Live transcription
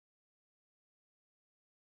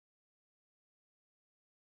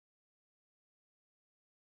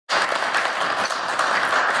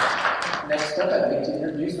Next up, I'd like to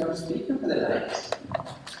introduce our speaker for the night.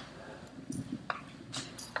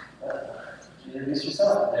 Introduce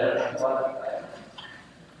yourself. Thank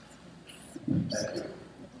you.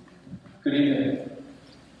 Good evening.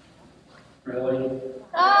 Really?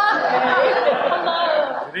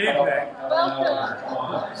 Hello. Good evening. Welcome.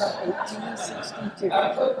 1862.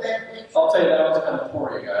 I'll tell you, that was kind of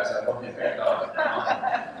poor, you guys. I hope you picked up.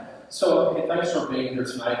 So, hey, thanks for being here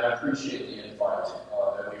tonight. I appreciate the invite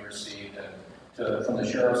that we received, and from the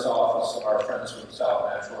Sheriff's Office and our friends from South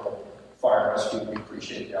Natural Fire Rescue, we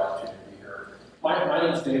appreciate the opportunity to be here. My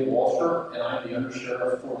name is Dave Walcher, and I'm the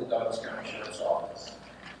Undersheriff for the Douglas County Sheriff's Office.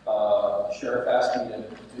 The Sheriff asked me to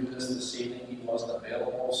do this evening. He wasn't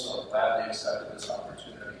available, so I'm glad they accepted this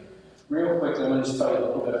opportunity. Real quickly, let me just tell you a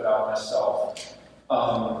little bit about myself.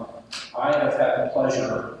 I have had the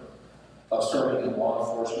pleasure of serving in law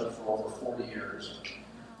enforcement for over 40 years,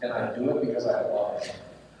 and I do it because I love it.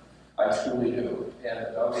 I truly do. And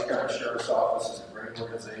the Douglas County Sheriff's Office is a great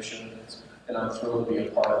organization, and I'm thrilled to be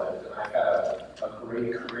a part of it. And I've had a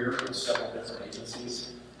great career in several different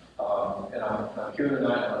agencies. And I'm here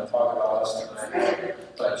tonight, I'm going to talk about us tonight,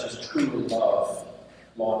 but I just truly love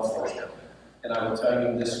law enforcement. And I will tell you,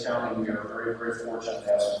 in this county, we are very, very fortunate to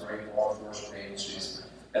have some great law enforcement agencies,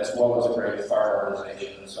 as well as a great fire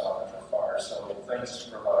organization in South Natural Fire. So thanks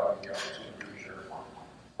for allowing me the opportunity to be here.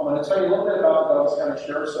 I'm going to tell you a little bit about the Douglas County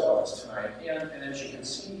Sheriff's Office tonight. And as you can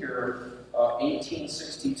see here,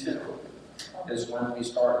 1862 is when we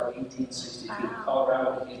started, 1862. Wow.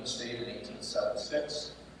 Colorado became a state in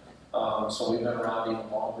 1876. So we've been around even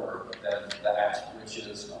longer than that, which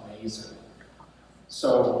is amazing.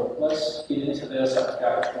 So let's get into this. I've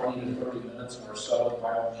got 20 to 30 minutes or so,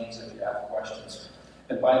 by all means, if you have questions.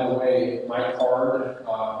 And by the way, my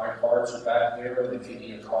cards are back there, and if you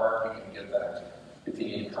need a card, you can get that if you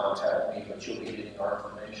need to contact me, but you'll be getting our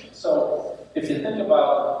information. So if you think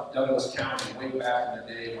about Douglas County way back in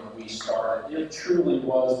the day when we started, it truly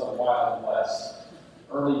was the Wild West.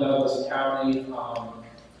 Early Douglas County,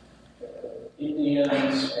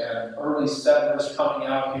 Indians and early settlers coming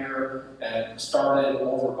out here and started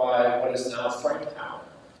over by what is now Franktown.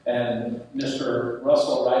 And Mr.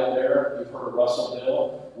 Russell right there, you've heard of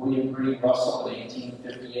Russellville, William Green Russell in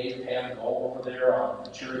 1858, Pam Gold over there on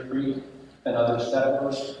Cherry Creek, and other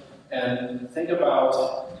settlers. And think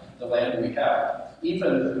about the land we have.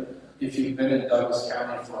 Even if you've been in Douglas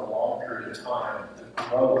County for a long period of time, the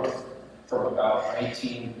growth from about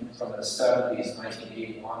from the 70s,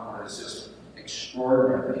 1980 onward is just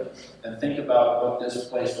extraordinary. And think about what this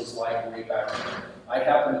place was like way back then. I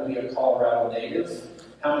happen to be a Colorado native.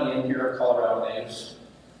 How many in here are Colorado natives?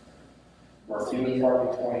 We're few and far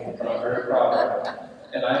between, but I'm very proud of it.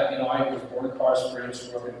 And I was born in Car Springs,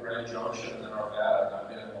 grew up in Grand Junction and Arvada, and I've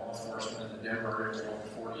been in law enforcement in the Denver area for over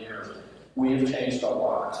 40 years. We have changed a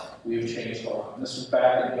lot. We have changed a lot. And this is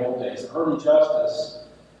back in the old days. Early justice,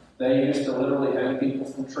 they used to literally hang people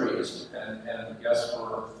from trees, and guess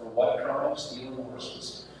for what crime? Stealing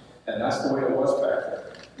horses. And that's the way it was back then.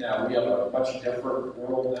 Now, we have a much different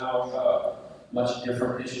world now, much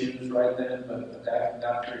different issues right then, but back in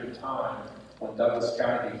that period of time, when Douglas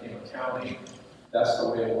County became a county, that's the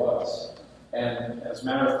way it was. And as a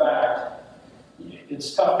matter of fact,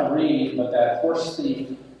 it's tough to read, but that horse thief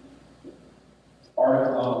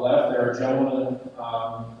article on the left there, Jonah,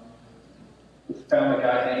 found a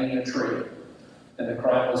guy hanging in a tree, and the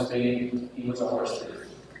crime was he was a horse thief.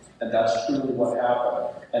 And that's truly what happened.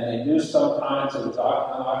 And they knew sometimes it was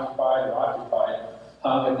unoccupied or occupied,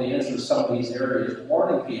 hung at the ends of some of these areas,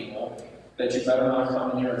 warning people that you better not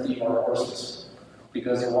come in here and thieve our horses,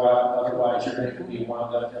 because otherwise you're going to be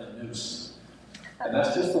wound up in a noose. And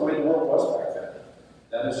that's just the way the world was back then.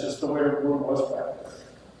 That is just the way the world was back then.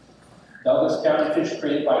 Douglas County Fish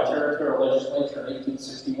created by territorial legislature in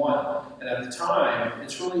 1861. And at the time,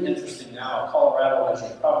 it's really interesting now, Colorado, as you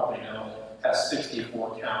probably know, has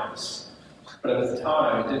 64 counties. But at the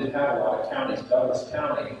time, it didn't have a lot of counties. Douglas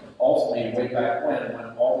County, ultimately, way back when,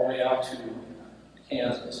 went all the way out to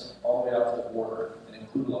Kansas, all the way out to the border, and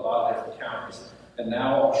included a lot of different counties. And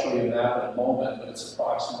now I'll show you that in a moment, but it's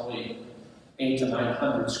approximately 800 to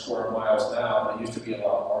 900 square miles now, but it used to be a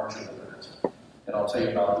lot larger than that. And I'll tell you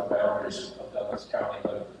about the boundaries of Douglas County,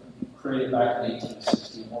 but created back in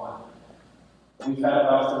 1861. We've had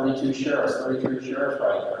about 32 sheriffs, 33 sheriffs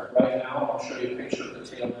right there. Right now, I'll show you a picture of the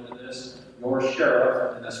tail end of this. Your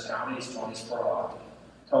sheriff in this county is Tony Spurlock.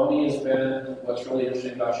 Tony has been, what's really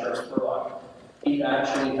interesting about Sheriff Spurlock, he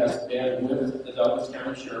actually has been with the Douglas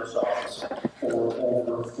County Sheriff's Office for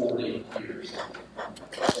over 40 years.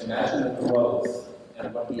 Imagine the growth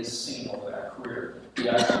and what he has seen over that career. He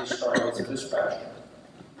actually started as a dispatcher.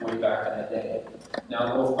 way back in the day. Now, a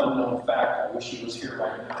little unknown fact, I wish he was here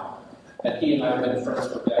right now. And he and I have been friends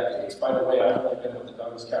for decades. By the way, I've only been with the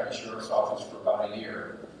Douglas County Sheriff's Office for about a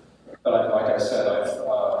year. But like I said,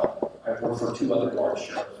 I've worked for 2 other large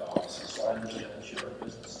sheriff's offices, so I understand the sheriff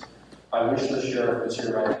business. I wish the sheriff was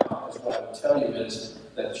here right now, because what I would tell you is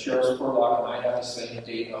that Sheriff Spurlock and I have the same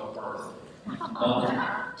date of birth.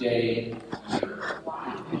 Month, day, year.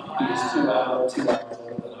 He is 2 hours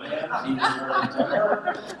older than I am. He was born in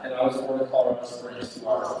Denver, and I was born in Colorado Springs, 2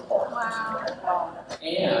 hours apart. Wow.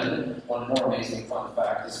 And one more amazing fun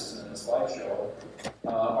fact, this isn't in the slideshow,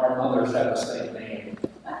 our mothers had the same name.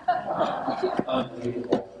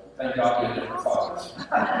 Unbelievable. Thank God we had different fathers.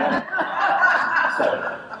 So,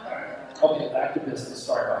 okay, back to business.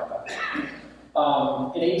 Sorry about that.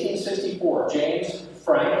 In 1864, James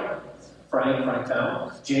Frank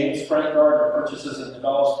Gardner purchases and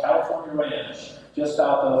develops California Ranch just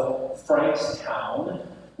out of Frankstown,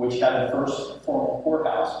 which had the first formal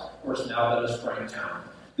courthouse. Of course, now that is Franktown.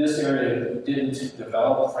 This area didn't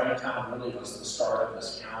develop. Franktown really was the start of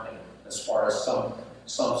this county as far as some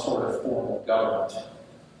sort of formal government.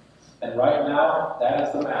 And right now, that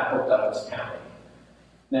is the map of Douglas County.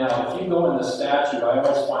 Now, if you go in the statute, I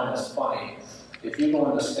always find this funny. If you go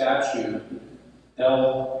in the statute,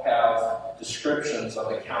 they'll have descriptions of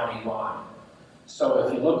the county line. So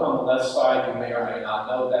if you look on the left side, you may or may not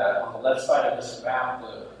know that. On the left side of this map,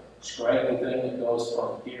 the scraggly thing that goes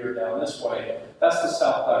from here down this way, that's the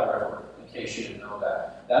South Platte River, in case you didn't know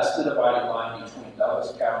that. That's the dividing line between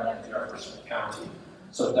Douglas County and Jefferson County.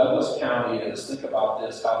 So Douglas County is, think about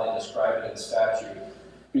this, how they describe it in statute.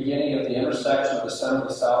 Beginning at the intersection of the center of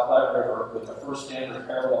the South Platte River with the first standard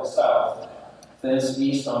parallel south, thence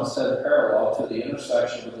east on said parallel to the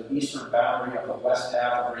intersection with the eastern boundary of the west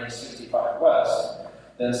half of Range 65 West,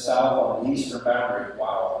 then south on the eastern boundary.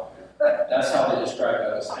 Wow. That's how they describe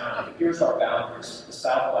Douglas County. But here's our boundaries. The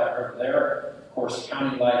South Platte River there, of course,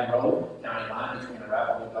 County Line Road, county line between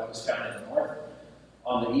Arapahoe and Douglas County in the north.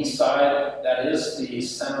 On the east side, that is the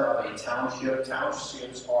center of a township.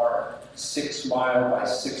 Townships are 6 mile by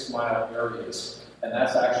 6 mile areas, and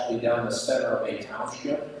that's actually down the center of a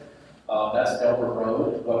township. That's Delbert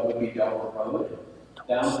Road, what would be Delbert Road.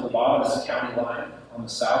 Down to the bottom is the county line on the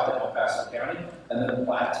south at El Paso County, and then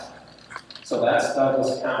Platte. So that's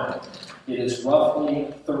Douglas County. It is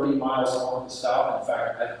roughly 30 miles along the south. In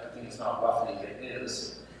fact, I think it's not roughly, it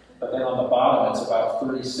is. But then on the bottom, it's about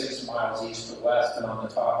 36 miles east to west, and on the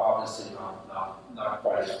top, obviously not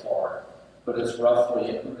quite as far. But it's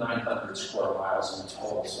roughly 900 square miles in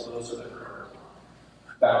total. So those are the current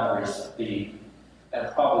boundaries,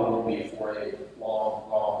 and probably will be for a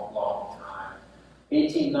long time.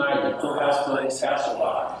 1890, Courthouse Building, Castle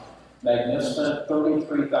Rock. Magnificent,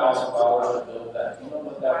 $33,000 to build that. You know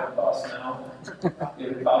what that would cost now?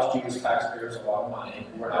 It would cost you as taxpayers a lot of money.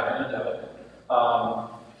 We're not going to do it.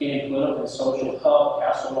 Became political and social hub,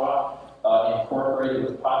 Castle Rock, incorporated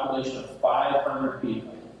with a population of 500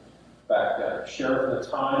 people back there. Sheriff at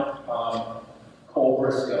the time, Cole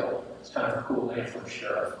Briscoe. It's kind of a cool name for a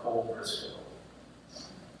sheriff, Cole Briscoe.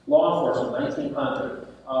 Law enforcement, 1900.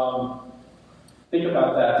 Think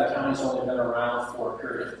about that. The county's only been around for a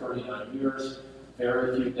period of 39 years.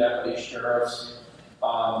 Very few deputy sheriffs.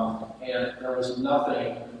 And there was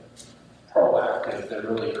nothing proactive that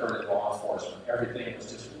really occurred in law enforcement. Everything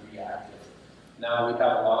was just reactive. Now we have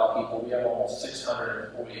a lot of people. We have almost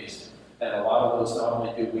 600 employees. And a lot of those, not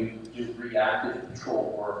only do we do reactive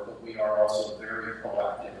patrol work, but we are also very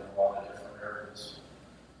proactive in a lot of different areas.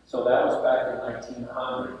 So that was back in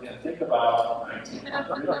 1900. And think about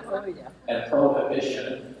 1900 and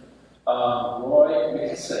prohibition. Roy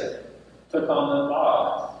Mason took on the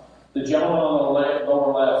mob. The gentleman on the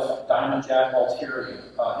lower left, Diamond Jack Altieri,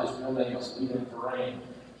 his real name was Leland Verrain.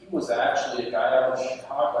 He was actually a guy out of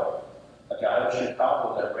Chicago.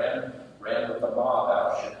 That ran with the mob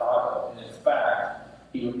out of Chicago. And in fact,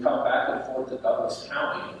 he would come back and forth to Douglas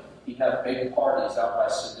County. He had big parties out by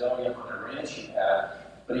Sedalia on a ranch he had.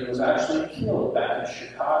 But he was actually killed back in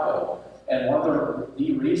Chicago. And one of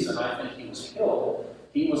the reason I think he was killed,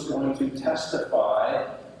 he was going to testify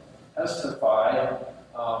at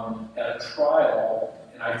a trial,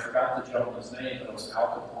 and I forgot the gentleman's name, but it was Al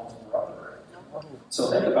Capone's brother. So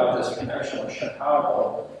think about this connection with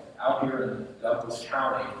Chicago out here in Douglas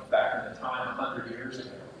County back in the time 100 years ago.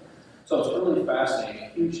 So it's really fascinating, a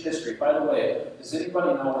huge history. By the way, does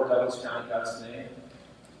anybody know where Douglas County got its name?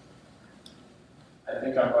 I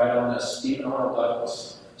think I'm right on this. Stephen Arnold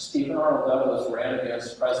Douglas. Stephen Arnold Douglas ran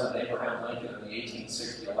against President Abraham Lincoln in the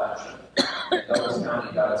 1860 election. And Douglas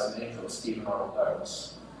County got its name from Stephen Arnold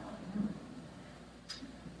Douglas.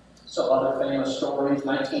 So other famous stories,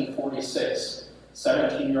 1946,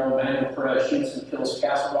 17-year-old Manuel Perez shoots and kills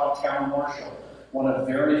Castle Rock County Marshal, one of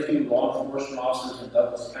very few law enforcement officers in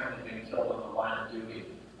Douglas County being killed on the line of duty.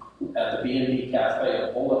 At the B&B Cafe,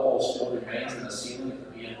 a bullet hole still remains in the ceiling of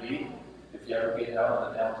the B&B, if you ever get out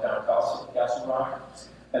on the downtown Castle Rock.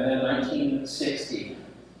 And then 1960,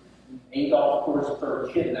 Adolf Coors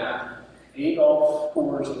III kidnapped. Adolf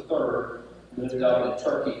Coors III lived up in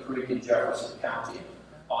Turkey Creek in Jefferson County.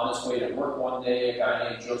 On his way to work one day, a guy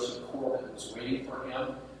named Joseph Corbett was waiting for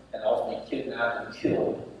him and ultimately kidnapped and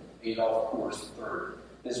killed Adolf Coors III.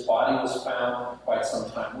 His body was found quite some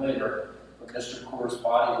time later, but Mr. Coors'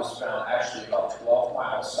 body was found actually about 12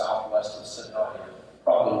 miles southwest of Sedalia,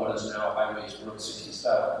 probably what is now Highways Route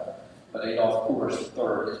 67. But Adolf Coors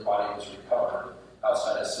III, his body was recovered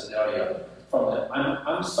outside of Sedalia.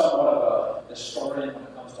 I'm somewhat of a historian when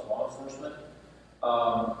it comes to law enforcement.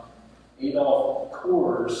 Adolf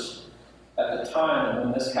Coors, at the time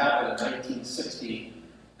when this happened in 1960,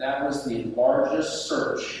 that was the largest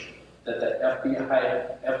search that the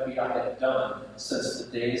FBI had done since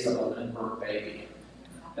the days of the Lindbergh baby.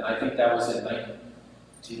 And I think that was in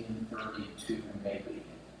 1932, maybe.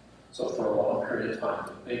 So for a long period of time,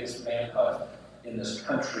 the biggest manhunt in this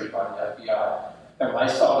country by the FBI. And when I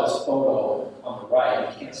saw this photo on the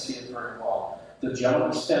right, you can't see it very well. The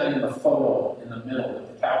gentleman standing in the photo in the middle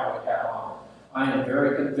with the cowboy hat on, I am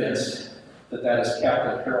very convinced that that is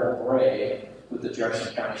Captain Harold Bray with the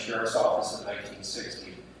Jefferson County Sheriff's Office in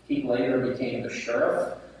 1960. He later became the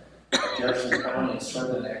sheriff of Jefferson County and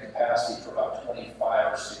served in that capacity for about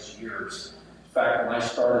 25 or 6 years. In fact, when I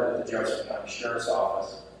started at the Jefferson County Sheriff's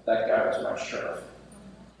Office, that guy was my sheriff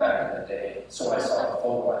back in the day. So when I saw the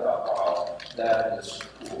photo, I thought, wow, that is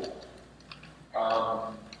cool.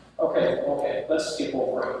 Okay, let's skip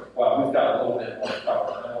over it. Well, we've got a little bit more to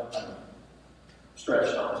cover. I know I'm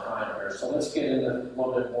stretched on time here, so let's get into a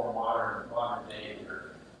little bit more modern day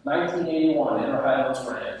here. 1981, enter Highlands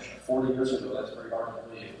Ranch. 40 years ago, that's very hard to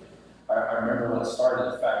believe. I remember when it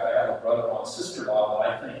started. In fact, I have a brother-in-law and sister-in-law that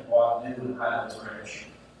I think bought new in Highlands Ranch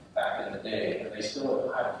back in the day, and they still live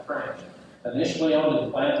in Highlands Ranch. Initially owned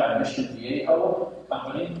and planned by Mission Viejo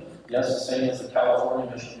Company, yes, the same as the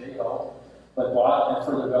California Mission Viejo, but bought and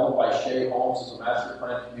further developed by Shea Homes as a master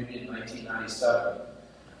plan community in 1997.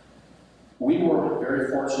 We were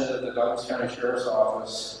very fortunate at the Douglas County Sheriff's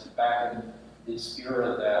Office back in this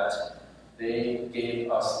era that they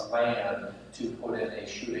gave us land to put in a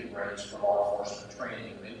shooting range for law enforcement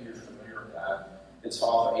training. Maybe you're familiar with that. It's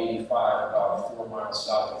off 85, about 4 miles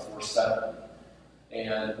south of 47.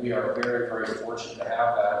 And we are very, very fortunate to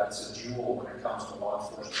have that. It's a jewel when it comes to law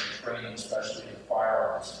enforcement training, especially in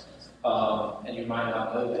firearms. And you might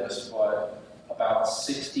not know this, but about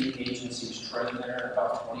 60 agencies train there,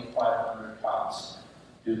 about 2,500 cops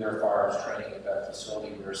do their firearms training at that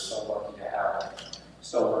facility. We're so lucky to have it.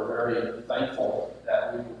 So we're very thankful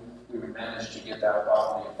that we managed to get that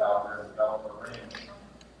property out there and develop a range.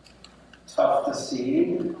 Tough to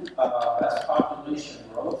see, that's population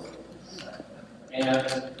growth. And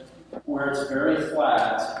where it's very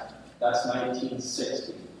flat, that's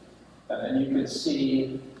 1960. And then you can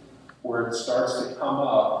see where it starts to come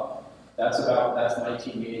up, that's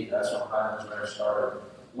 1980, that's when Highlands Ranch started.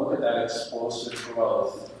 Look at that explosive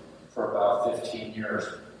growth for about 15 years.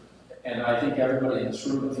 And I think everybody in this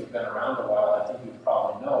room, if you've been around a while, I think you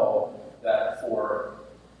probably know that for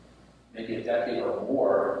maybe a decade or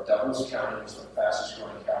more, Douglas County was the fastest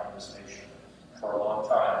growing county in this nation for a long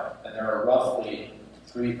time. And there are roughly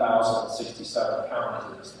 3,067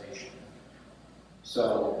 counties in this nation.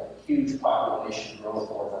 So huge population growth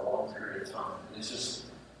over a long period of time. And it's just,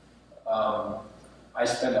 I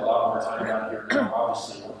spend a lot more time down here now,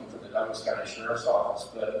 obviously working for the Douglas County Sheriff's Office,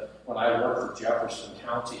 but when I worked for Jefferson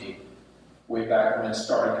County, way back when,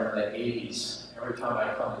 starting in the 80s, every time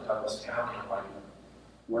I come to Douglas County, I'm like,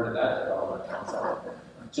 where did that development come from?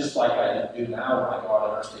 Just like I do now when I go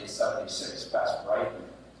out Interstate 76 past Brighton,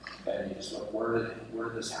 and you just look, where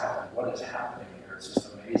did this happen? What is happening here? It's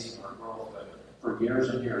just amazing our growth. But for years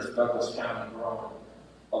and years, Douglas County grown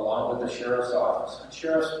along with the Sheriff's Office. And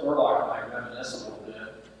Sheriff Spurlock and I reminisce a little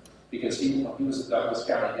bit because he was a Douglas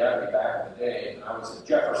County deputy back in the day, and I was a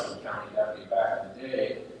Jefferson County deputy back in the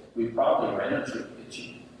day. We probably ran into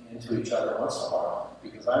each other once in a while,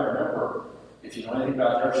 because I remember, if you know anything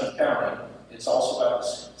about Jefferson County, it's also about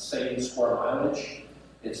the same square mileage,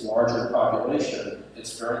 it's larger population,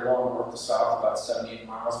 it's very long north to south, about 78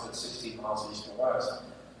 miles, but 16 miles east to west.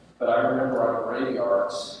 But I remember on the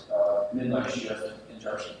graveyards, midnight shift in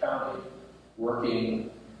Jefferson County,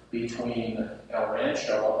 working between El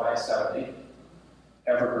Rancho, I-70,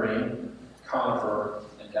 Evergreen, Conifer,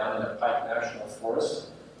 and and down in the Pike National Forest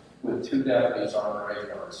with 2 deputies on the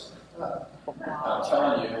radars. I'm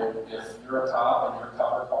telling you, if you're a cop and your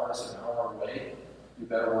cover car is an hour away, you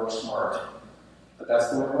better work smart. But that's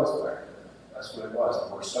the way it was back then. That's what it was.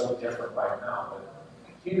 And we're so different right now, but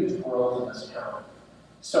huge growth in this county.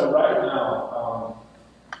 So right now,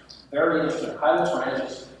 very interesting. Highlands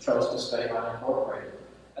Ranch chose to stay unincorporated,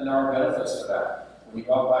 and there are benefits to that. When you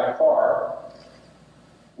go out and buy a car,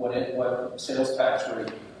 what sales tax rate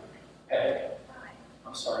do you pay?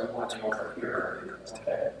 I'm sorry, you want to over here.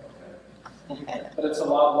 Okay. But it's a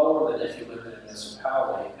lot lower than if you lived in a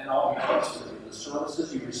municipality. And I'll be honest with you, the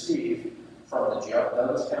services you receive from the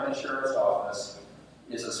Douglas County Sheriff's Office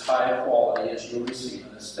is as high a quality as you'll receive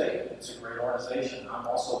in the state. It's a great organization. I'm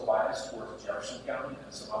also biased towards Jefferson County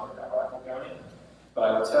and some other Colorado County. But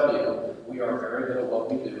I will tell you, we are very good at what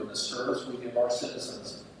we do, and the service we give our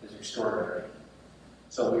citizens is extraordinary.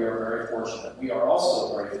 So we are very fortunate. We are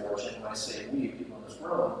also very fortunate, when I say we, people in this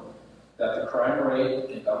room, that the crime rate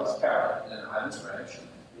in Douglas County and in Highlands Ranch,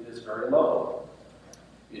 it is very low.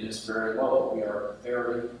 It is very low. We are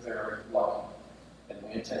very, very lucky, and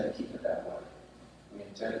we intend to keep it that way. We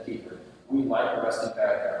intend to keep it. We like arresting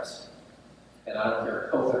bad guys. And I don't care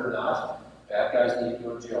COVID or not, bad guys need to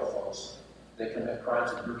go to jail, folks. They commit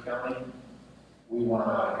crimes in your county, we want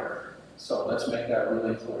them out of here. So let's make that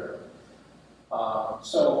really clear. But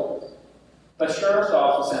sheriff's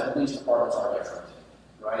office and police departments are different,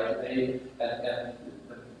 right? And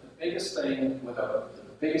the biggest thing the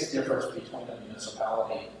biggest difference between a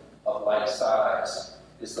municipality of like size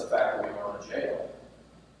is the fact that we run a jail.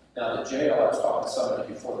 Now the jail, I was talking to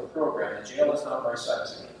somebody before the program, the jail is not very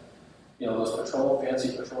sexy. You know, those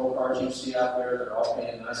fancy patrol cars you see out there, they're all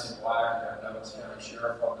painted nice and black, and have Douglas County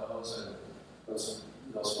Sheriff on those, and those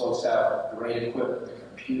folks have great equipment, the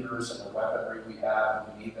computers and the weaponry we have,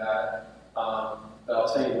 we need that. But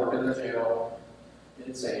I'll tell you, working in the jail,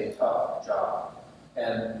 it's a tough job.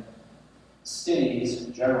 And cities,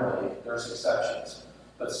 generally, there's exceptions.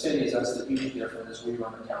 But cities, that's the huge difference, is we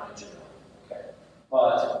run the county jail. Okay.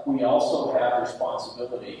 But we also have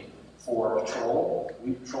responsibility for patrol.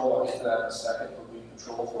 We patrol, I'll get to that in a second, but we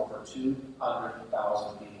patrol for over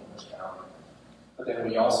 200,000 people in this county. But then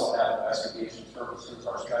we also have investigation services,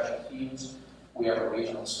 our special teams. We have a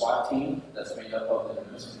regional SWAT team that's made up of the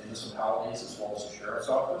municipalities as well as the sheriff's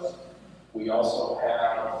office. We also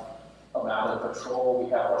have a mounted patrol. We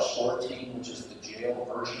have our SWAT team, which is the jail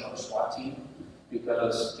version of the SWAT team,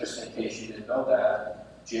 because just in case you didn't know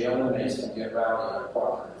that, jail inmates can get rowdy and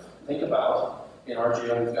cooperative. Think about, in our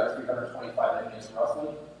jail, we've got 325 inmates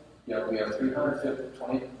roughly. Yet we have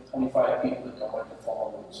 325 people that don't like to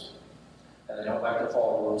follow rules. And they don't like to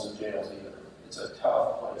follow rules in jails either. It's a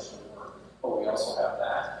tough place to work. But we also have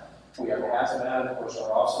that. We have hazmat, of course,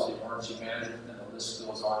 our Office of the Emergency Management, and the list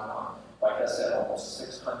goes on and on. Like I said, almost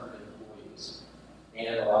 600 employees,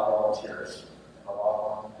 and a lot of volunteers, and a lot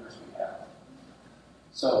of volunteers we have.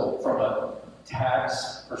 So from a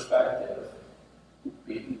tax perspective,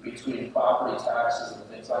 between property taxes and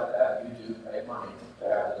things like that, you do pay money to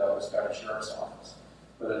have the Douglas County Sheriff's Office.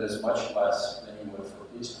 But it is much less than you would for a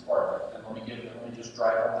police department. And let me just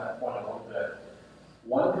drive on that point a little bit.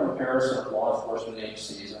 One comparison of law enforcement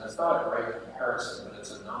agencies, and it's not a great comparison, but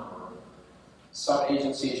it's a number. Some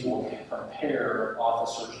agencies will compare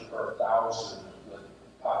officers per 1,000 with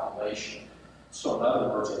population. So in other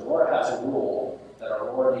words, Aurora has a rule that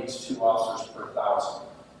Aurora needs 2 officers per 1,000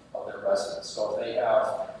 of their residents. So if they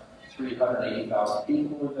have 380,000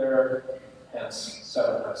 people live there, hence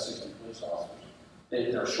 760 police officers.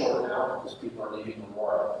 They're short now because people are leaving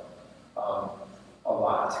Aurora a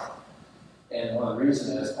lot. And one of the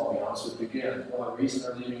reasons is, I'll be honest with you again, one of the reasons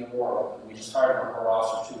they're leaving Aurora, we just hired an Aurora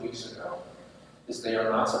officer 2 weeks ago, is they are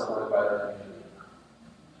not supported by their community.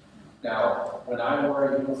 Now, when I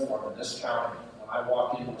wear a uniform in this county, when I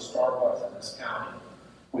walk into a Starbucks in this county,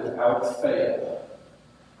 without fail,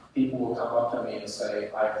 people will come up to me and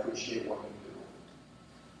say, I appreciate what you do.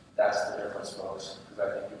 That's the difference, folks, because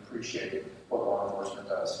I think you appreciate what law enforcement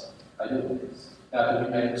does. I do. Now, do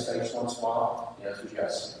we make mistakes once in a while? The answer is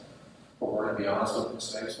yes. But we're going to be honest with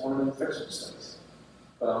mistakes, we're going to fix mistakes.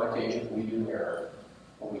 But on occasion, we do err,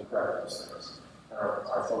 but we correct those things. And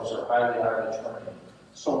our folks are highly, highly trained.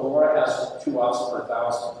 So Aurora has 2 officers per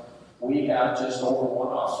 1,000. We have just over 1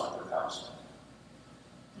 officer per 1,000.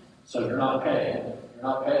 So you're not paying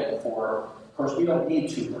for, of course, we don't need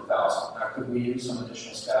 2 per 1,000. Now, could we use some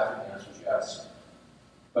additional staffing? The answer is yes.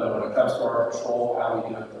 But when it comes to our patrol, how we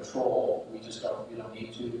do a patrol, we don't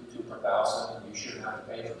need 2 per 1,000, and you shouldn't have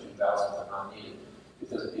to pay for 2,000 if not needed.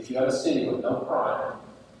 If you have a city with no crime,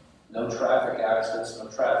 no traffic accidents, no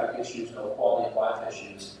traffic issues, no quality of life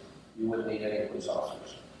issues, you wouldn't need any police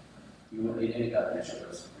officers. You wouldn't need any deputy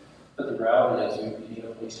sheriffs. But the reality is you need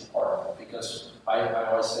a police department because I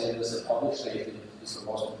always say this, that public safety is the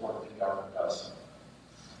most important thing government does.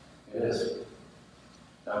 It is.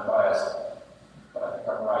 I'm biased, but I think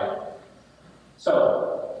I'm right.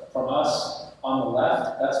 So, from us, on the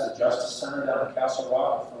left, that's the Justice Center down in Castle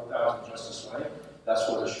Rock at 4000 Justice Way. That's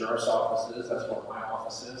where the Sheriff's Office is. That's where my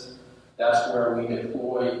office is. That's where we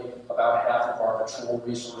deploy about half of our patrol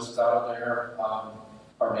resources out of there.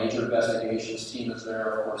 Our major investigations team is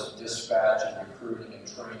there, of course, dispatch and recruiting and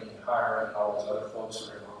training and hiring and all those other folks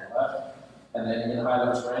are on the left. And then in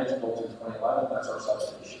Highlands Ranch, built in 2011, that's our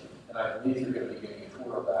substation. And I believe you're going to be getting a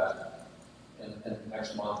tour of that in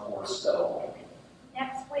next month or so.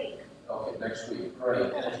 Next week. Okay, next week,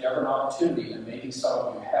 great. And if you have an opportunity, and maybe some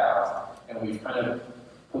of you have, and we've kind of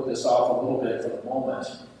put this off a little bit for the moment,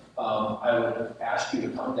 I would ask you to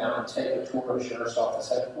come down and take a tour of Sheriff's Office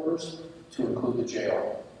headquarters to include the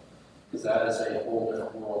jail, because that is a whole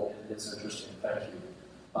different world, and it's interesting. Thank you.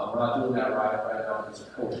 We're not doing that right now because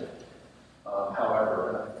of COVID.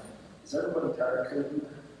 However, is everybody tired of COVID?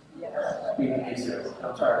 Yes. Me too.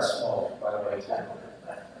 I'm tired of smoke, by the way, too.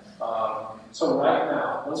 So right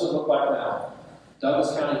now, what does it look like now?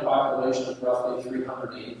 Douglas County population is roughly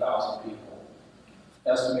 380,000 people.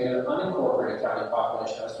 Estimated unincorporated county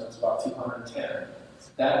population estimate is about 210.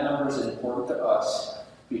 That number is important to us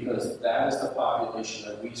because that is the population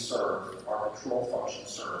that we serve, our patrol function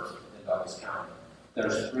serves in Douglas County.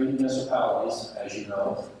 There's 3 municipalities, as you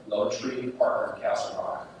know, Lone Tree, Parker, and Castle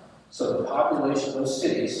Rock. So the population of those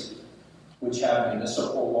cities, which have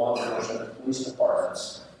municipal law enforcement and police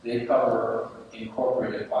departments, they cover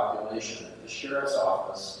incorporated population. The Sheriff's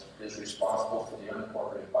Office is responsible for the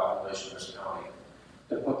unincorporated population of this county.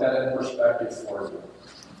 To put that in perspective for you,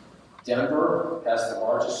 Denver has the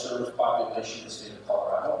largest service population in the state of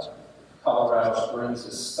Colorado. Colorado Springs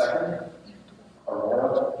is second.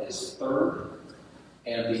 Aurora is third.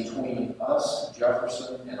 And between us,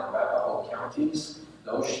 Jefferson, and Arapahoe counties,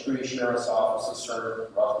 those 3 sheriff's offices serve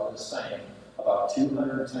roughly the same, about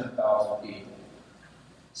 210,000 people.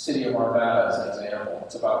 City of Arvada, as an example,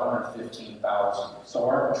 it's about 115,000. So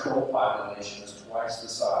our patrol population is twice the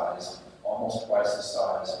size, almost twice the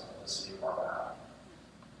size of the city of Arvada.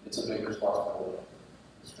 It's a big responsibility.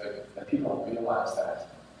 It's big, and people don't realize that,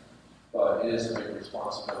 but it is a big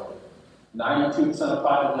responsibility. 92% of the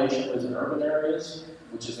population lives in urban areas,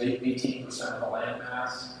 which is 18% of the land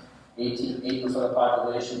mass. 8% of the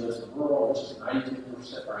population lives in rural, which is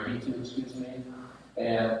 92%, or 82, excuse me.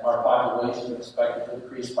 And our population is expected to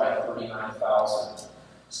increase by 39,000.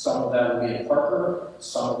 Some of that will be in Parker,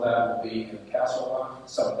 some of that will be in Castle Rock,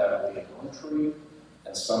 some of that will be in Lone Tree,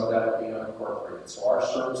 and some of that will be unincorporated. So our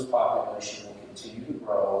service population will continue to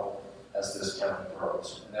grow as this county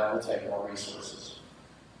grows, and that will take more resources.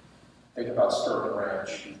 Think about Sterling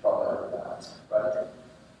Ranch, you've probably heard of that, right?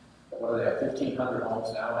 But what do they have, 1,500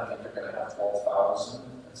 homes now, and I think they're going to have 12,000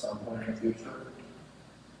 at some point in the future.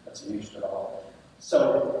 That's a huge development.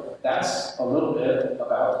 So that's a little bit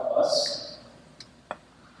about us.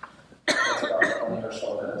 That's about 20 or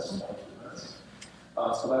so minutes, 22 minutes.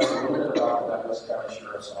 So that's a little bit about the Douglas County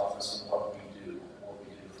Sheriff's Office and what we do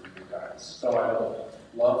for you guys. So I would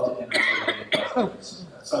love to entertain any questions.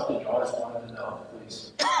 That's something you always wanted to know,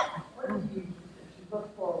 please. What do you, as you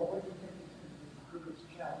look forward, what do you think is the biggest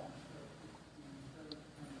challenge for the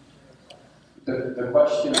Douglas County Sheriff's Office? The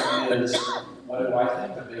question is, what do I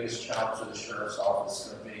think the biggest challenge of the Sheriff's Office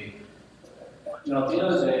is going to be? You know, at the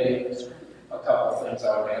end of the day, a couple of things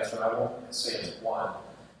I would answer. I won't say it's one,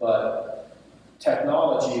 but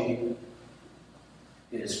technology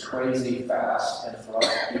is crazy fast, and for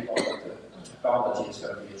other people, the technology is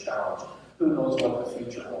going to be a challenge. Who knows what the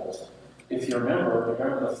future holds? If you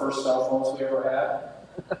remember the first cell phones we ever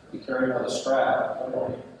had? You carry them with a strap.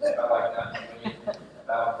 Not like that.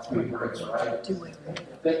 About 3 bricks, right?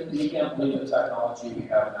 You can't believe the technology we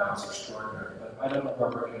have now is extraordinary, but I don't know where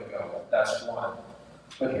we're going to go. That's one.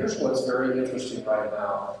 But here's what's very interesting right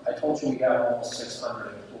now. I told you we have almost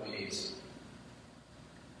 600 employees.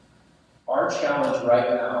 Our challenge right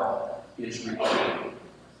now is recruiting.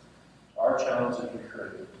 Our challenge is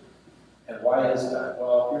recruiting. And why is that?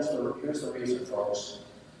 Well, here's the reason, folks.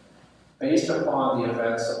 Based upon the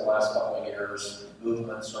events of the last couple of years,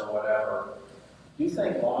 movements or whatever, do you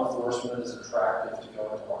think law enforcement is attractive to go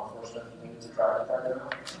into law enforcement? Do you think it's attractive right now?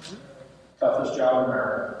 Toughest job in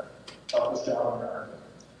America. Toughest job in America.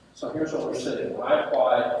 So here's what we're sitting. When I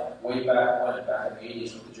applied way back in the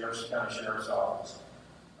 80s with the Jefferson County Sheriff's Office,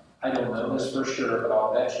 I don't know this for sure, but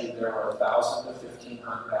I'll bet you there were 1,000 to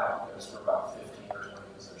 1,500 applicants for about 15 or 20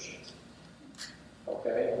 positions.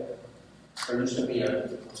 Okay? There used to be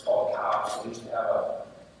what's called COPS. We used to have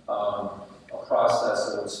a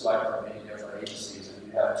process that would select from many different agencies, and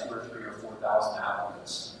you have 2,000 or 3,000 or 4,000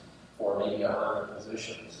 applicants for maybe 100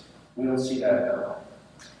 positions. We don't see that now.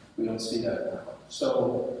 We don't see that now.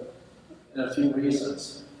 So, in a few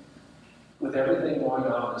reasons, with everything going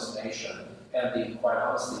on in this nation, and quite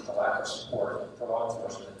honestly, the lack of support for law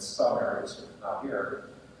enforcement in some areas, not here,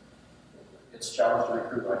 it's challenging to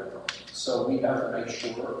recruit right now. So we have to make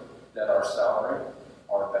sure that our salary,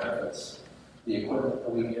 our benefits, the equipment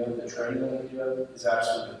that we give, the training that we give is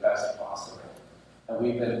absolutely the best possible. And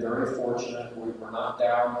we've been very fortunate. We're not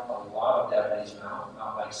down a lot of deputies now,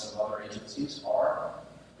 not like some other agencies are,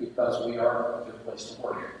 because we are a good place to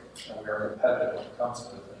work. And we are competitive when it comes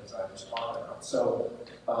to the things I just talked about. So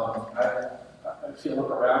if you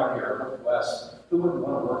look around here, look west, who wouldn't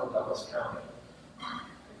want to work in Douglas County?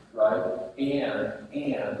 Right? And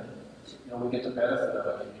we get the benefit of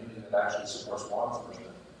a community that actually supports law enforcement.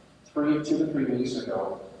 2 to 3 weeks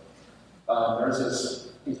ago, there's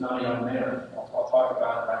this, he's not a young man. I'll talk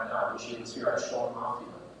about it right now. I wish he was here. I'd show him off to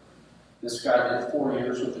you. This guy did 4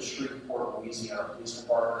 years with the Shreveport, Louisiana Police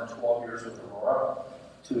Department and 12 years with Aurora,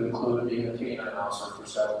 to include being a canine officer for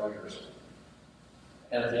several years.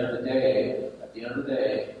 And at the end of the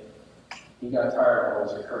day, he got tired of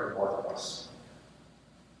what was occurring north of us.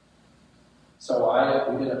 So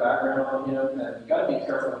we did a background on him, and you got to be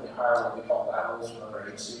careful when you hire what we call laterals from other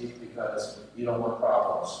agencies, because you don't want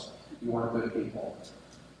problems. You want good people.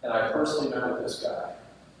 And I personally met with this guy.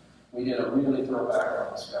 We did a really thorough background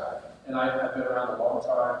on this guy. And I've been around a long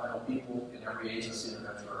time. I know people in every agency in the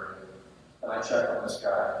metro area. And I checked on this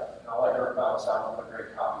guy. And all I heard about was what a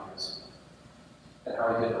great cop he is. And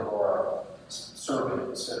how he did Aurora, serving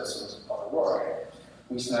the citizens of Aurora.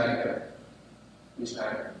 We snagged him.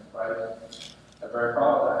 Right? I'm very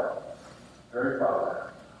proud of that. Very proud of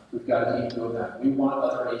that. We've got to keep doing that. We want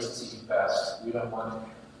other agencies best. We don't want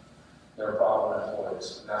their problem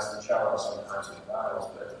employees. And that's the challenge sometimes with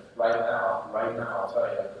battles. But right now, I'll tell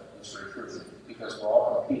you, it's recruiting. Because we're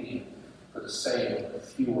all competing for the same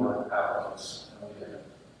fewer applicants than we did.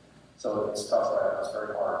 So it's tough right now. It's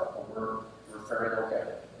very hard. But we're faring okay.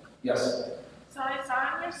 Yes? So I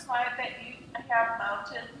saw on your slide that you have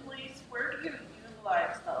mounted police. Where do you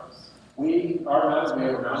utilize those? We have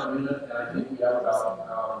a mounted unit, and I think we have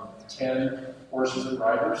about 10 horses and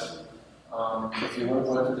riders. If you would have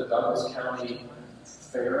went to the Douglas County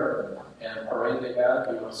Fair and parade they had,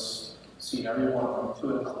 you would have seen every one of them,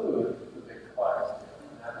 to include the big flag.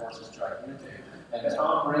 And that horse is gigantic. And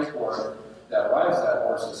Tom Rayford, that rides that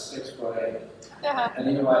horse, is 6'8". And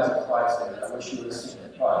he rides a Clydesdale. I wish you would have seen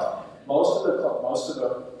it. But most of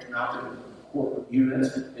the mounted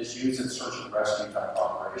units is used in search and rescue type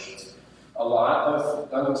operations. A lot of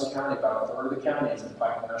Douglas County, about a third of the county, is in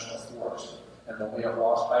Pike National Forest. And when we have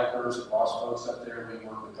lost hikers and lost folks up there, we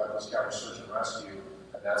work with Douglas County Search and Rescue,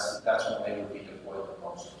 and that's when they would be deployed the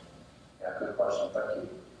most. Yeah, good question. Thank you.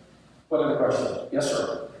 What other questions? Yes,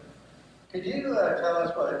 sir. Could you tell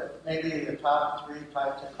us what maybe the top 3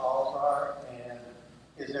 types of calls are, and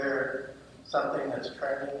is there something that's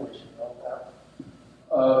trending we should know about?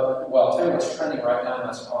 Well, I'll tell you what's trending right now, and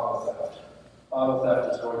that's auto theft. Auto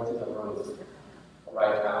theft is going through the roof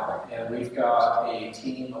right now, and we've got a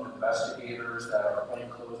team of investigators that are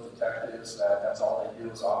plainclothes detectives that's all they do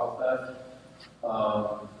is auto theft.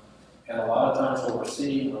 And a lot of times what we're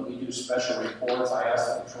seeing when we do special reports, I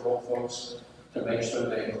ask the patrol folks to make sure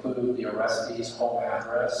they include the arrestee's home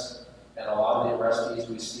address, and a lot of the arrestees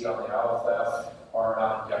we see on the auto theft are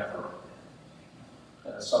not in Denver.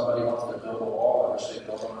 And if somebody wants to build a wall, I wish they'd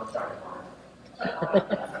build on our county line.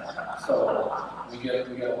 So we get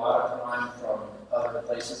a lot of crime from other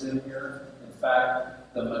places in here. In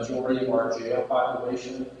fact, the majority of our jail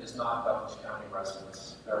population is not Douglas County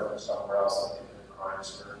residents. They're from somewhere else that committed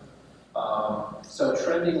crimes here. So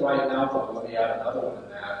trending right now, but let me add another one in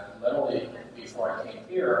that. Literally, before I came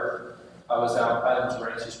here, I was out at Highlands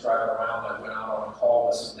Ranch, just driving around. I went out on a call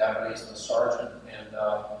with some deputies and a sergeant, and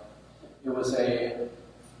it was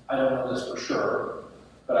I don't know this for sure,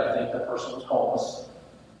 but I think the person was homeless,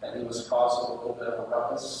 and he was causing a little bit of a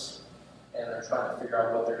ruckus, and they're trying to figure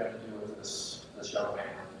out what they're going to do with this young man.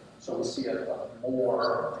 So we see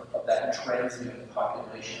more of that transient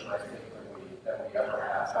population, I think, than we ever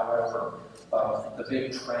have. However, the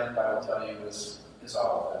big trend, I will tell you, is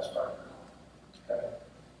all of this right now. Okay.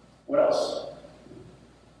 What else?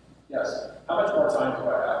 Yes. How much more time do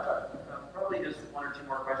I have? Probably just 1 or 2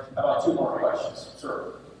 more questions. How about 2 more questions?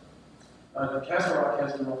 Sure. Castle Rock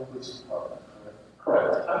has their own police department,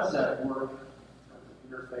 correct? How does that work?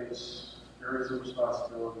 The interface, areas of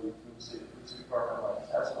responsibility between the city police department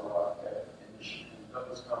like Castle Rock and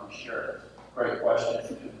Douglas County Sheriff. Great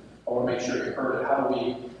question. I want to make sure you heard it. How do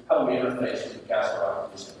we interface with the Castle Rock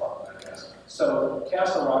Police Department, I guess? So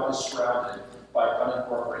Castle Rock is surrounded by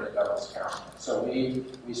unincorporated Douglas County. So we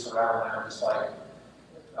surround them just like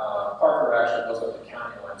Parker actually goes up the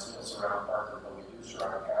county line, so it's around Parker, but we do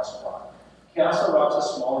surround Castle Rock. Castle Rock's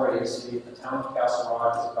a smaller agency. The town of Castle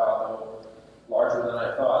Rock is about larger than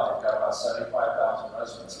I thought. They've got about 75,000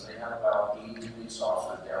 residents, and they have about 80 police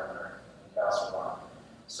officers down there in Castle Rock.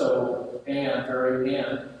 So, and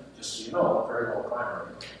just so you know, very low crime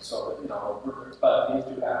rate. So, you know, but these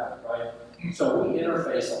do happen, right? So we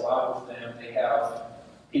interface a lot with them. They have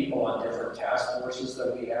people on different task forces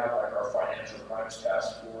that we have, like our financial crimes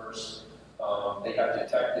task force. They have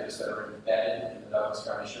detectives that are embedded in the Douglas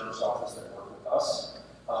County Sheriff's Office that work with us.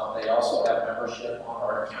 They also have membership on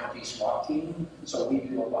our county SWAT team, so we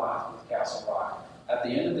do a lot with Castle Rock. At the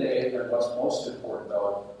end of the day, and what's most important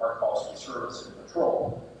though, are calls for service and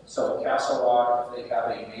patrol. So Castle Rock, if they have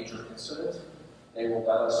a major incident, they will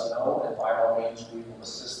let us know, and by all means, we will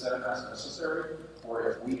assist them as necessary. Or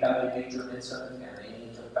if we have a major incident and they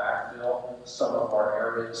need to backfill some of our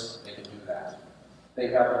areas, they can do that. They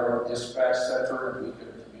have their own dispatch center, and we can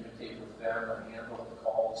communicate with them and handle the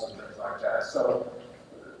calls and things like that. So,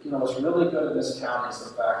 you know, what's really good in this county is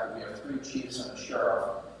the fact that we have 3 chiefs and a sheriff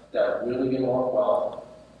that really get along well,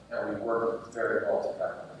 and we work very well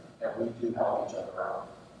together, and we do help each other out.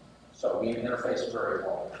 So we interface very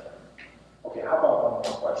well with them. Okay, how about one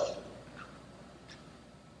more question?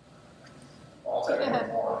 I'll take one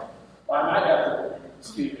more. Well, I might have to,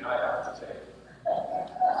 excuse me, I have to take it.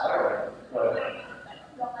 Sorry, go ahead.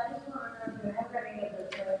 Well, I just want to know if you have any of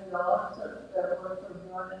the trained dogs that work for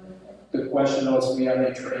you on anything? Good question, though, is we have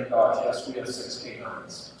any trained dogs? Yes, we have 6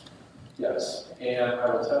 canines. Yes, and I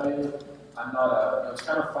will tell you, I'm not a, you know, it's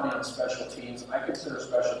kind of funny on special teams. I consider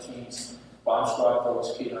special teams bomb squad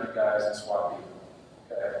folks, canine guys, and SWAT people,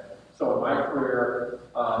 okay? So in my career,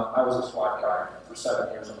 I was a SWAT guy for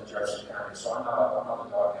 7 years in the Jefferson County, so I'm not a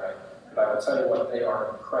dog guy, but I will tell you what, they are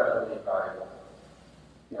incredibly valuable.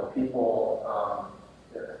 You know, people,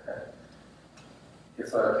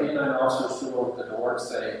 if a canine officer stood over the door and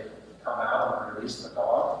say, come out and release the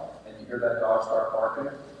dog, and you hear that dog start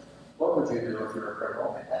barking, what would you do if you're a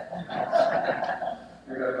criminal?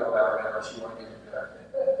 You're going to go that way unless you want to get infected.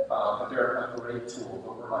 But they're a great tool,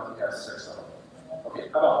 but we're lucky to have 6 of them. Okay,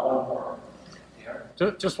 how about one more?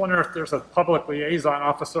 Yeah. Just wonder if there's a public liaison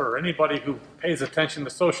officer or anybody who pays attention to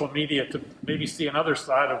social media to maybe see another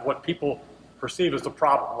side of what people perceive as a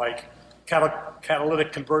problem, like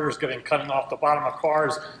catalytic converters getting cut off the bottom of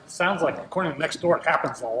cars. Sounds like, according to next door, it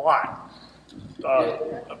happens a lot.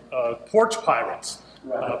 Porch pirates.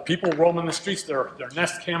 People roaming the streets, their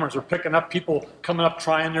Nest cameras are picking up people coming up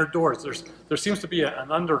trying their doors. There seems to be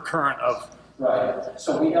an undercurrent of... Right.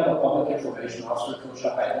 So we have a public information officer, Coach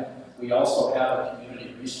Highlands. We also have a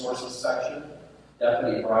community resources section.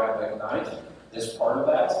 Deputy Brian McKnight is part of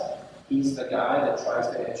that. He's the guy that tries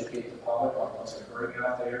to educate the public on what's occurring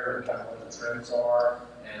out there and kind of what the trends are,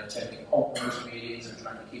 and attending homeowners meetings and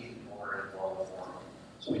trying to keep people very well informed.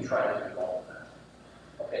 So we try to do all of that.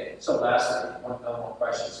 Okay, so lastly, one more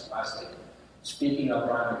questions. Lastly, speaking of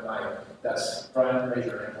Brian McKnight, that's Brian, raise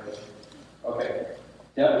your hand, please. Okay,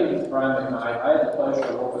 Deputy Brian McKnight, I had the pleasure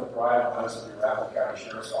to work with Brian when I was in the Arapahoe County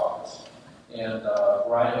Sheriff's Office. And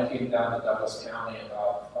Brian came down to Douglas County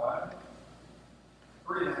about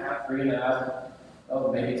 3.5.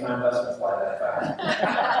 Oh, maybe time doesn't fly that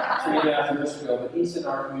fast. 3.5 years ago, but he's in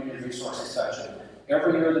our community resources section.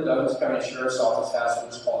 Every year, the Douglas County Sheriff's Office has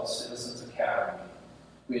what's called Citizens Academy.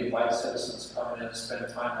 We invite citizens to come in and spend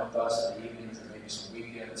time with us in the evenings and maybe some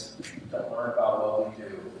weekends to learn about what we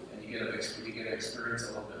do. And you get to experience a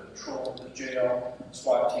little bit of patrol, the jail,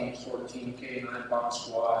 SWAT team, SWAT team, K9 bomb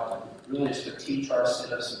squad, and really just to teach our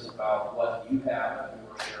citizens about what you have in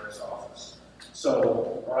your sheriff's office.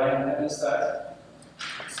 So, Brian, when is that?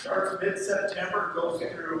 It starts mid-September, goes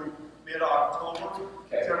through mid-October.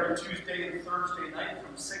 Okay. It's every Tuesday and Thursday night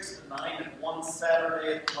from 6 to 9 and one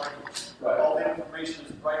Saturday at 3. Right. All the information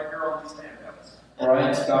is right here on these handouts.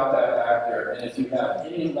 Brian's got that back there, and if you have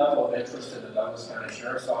any level of interest in the Douglas County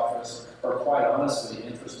Sheriff's Office, or quite honestly,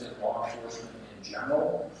 interest in law enforcement in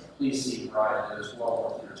general, please see Brian. It is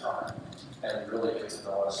well worth your time, and really get to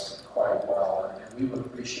know us quite well, and we would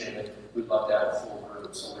appreciate it. We'd love to have a full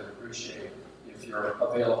group, so we'd appreciate it if you're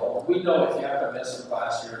available. We know if you have to miss a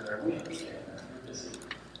class here and there, we understand that. You're busy.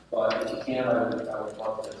 But if you can, I would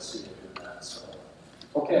love to see you do that. So,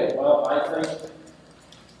 Okay, well, I think,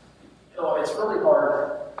 it's really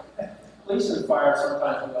hard. Police and fire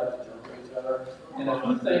sometimes we like to joke with each other. And if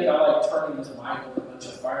you think I like turning into Michael with a bunch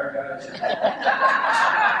of fire guys, it's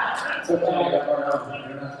okay, I got one over. You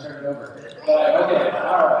don't have to turn it over. But, okay,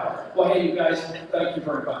 all right. Well, hey, you guys, thank you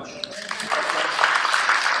very much.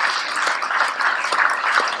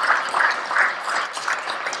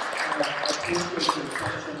 I appreciate your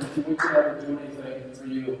attention. If we could ever do anything for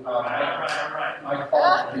you, my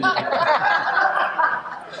call would be.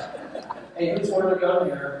 Hey, who's holding a gun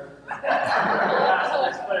here? You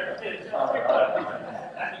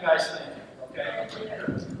guys thank you, okay?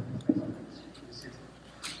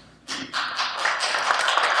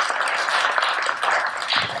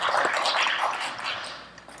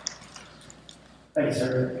 Thank you,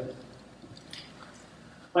 sir.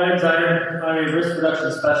 My name is Einar. I'm a risk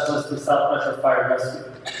reduction specialist with South Metro Fire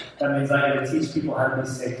Rescue. That means I get to teach people how to be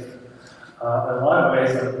safe. In a lot of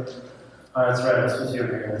ways, that's right, I'm supposed to be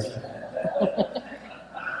over here, that's right.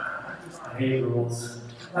 I hate rules.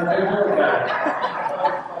 I'm a big rule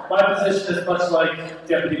guy. My position is much like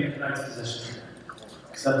Deputy McKnight's position.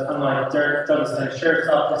 Except unlike Douglas County Sheriff's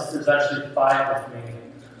Office, there's actually 5 of me.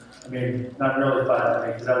 I mean, not really 5 of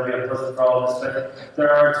me, because that would be unpleasant for all of us, but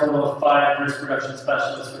there are a total of 5 risk reduction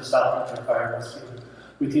specialists for South Metro Fire Rescue.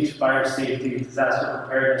 We teach fire safety, disaster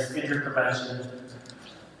preparedness, injury prevention,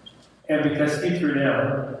 and because he threw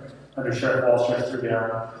down, Undersheriff Walcher threw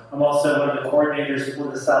down, I'm also one of the coordinators for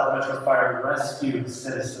the South Metro Fire Rescue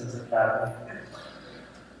Citizens Academy.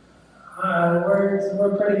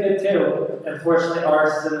 We're pretty good too. Unfortunately,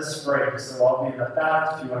 ours is in the spring, so I'll be in the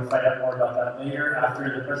back. If you want to find out more about that later,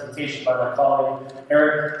 after the presentation by my colleague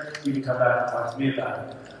Eric, you can come back and talk to me about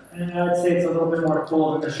it. And I'd say it's a little bit more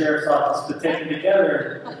cool than the Sheriff's Office, but taken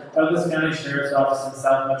together, Douglas County Sheriff's Office and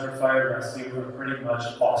South Metro Fire Rescue were pretty much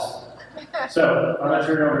awesome. So, I'm going to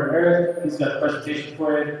turn it over to Eric. He's got a presentation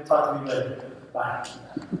for you. Talk to me later. Bye.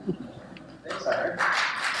 Thanks, Einar.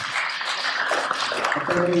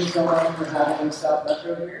 Thank you so much for having South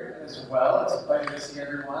Metro here as well. It's a pleasure to see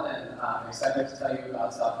everyone, and I'm excited to tell you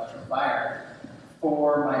about South Metro Fire.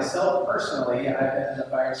 For myself personally, I've been in the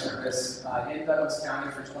fire service in Douglas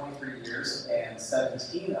County for 23 years, and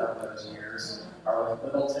 17 of those years are with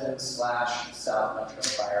Littleton/South Metro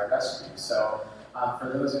Fire Rescue. So, for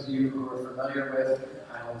those of you who are familiar with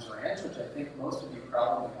Highlands Ranch, which I think most of you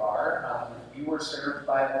probably are, you were served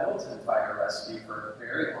by Littleton Fire Rescue for a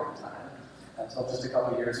very long time, until just a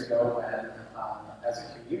couple years ago when, as a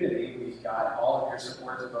community, we got all of your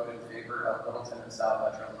support to vote in favor of Littleton and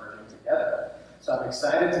South Metro merging together. So I'm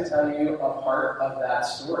excited to tell you a part of that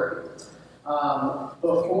story.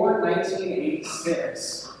 Before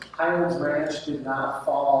 1986, Highlands Ranch did not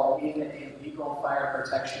fall in a legal fire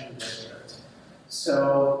protection district.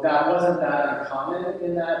 So that wasn't that uncommon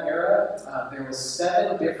in that era. There were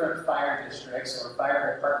 7 different fire districts or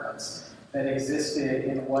fire departments that existed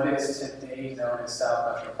in what is today known as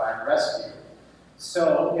South Metro Fire Rescue.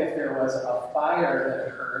 So if there was a fire that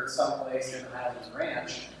occurred someplace in Highlands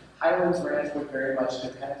Ranch would very much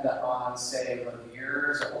depend on, say,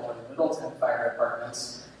 Lemires or Littleton fire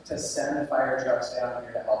departments to send fire trucks down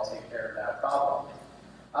here to help take care of that problem.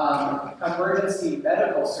 Emergency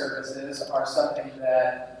medical services are something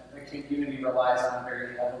that the community relies on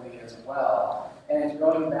very heavily as well. And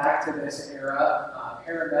going back to this era,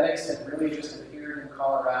 paramedics had really just appeared in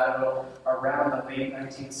Colorado around the late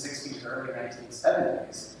 1960s, early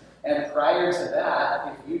 1970s. And prior to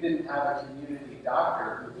that, if you didn't have a community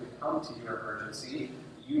doctor who could come to your emergency,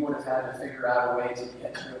 you would have had to figure out a way to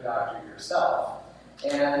get to a doctor yourself.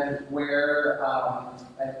 And where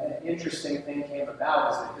an interesting thing came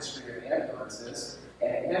about is the history of ambulances.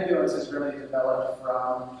 And ambulances really developed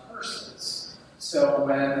from hearses. So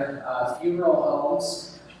when funeral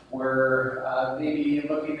homes were maybe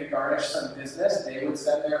looking to garnish some business, they would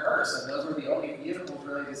send their hearse. And those were the only vehicles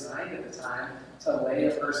really designed at the time to lay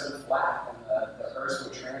a person flat. And the hearse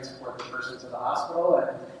would transport the person to the hospital.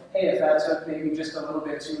 And hey, if that took maybe just a little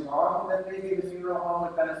bit too long, then maybe the funeral home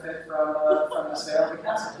would benefit from the sale of the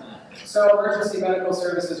casket. So emergency medical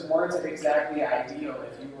services weren't exactly ideal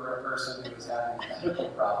if you were a person who was having a medical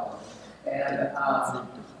problem. And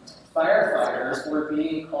firefighters were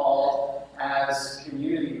being called as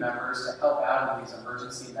community members to help out in these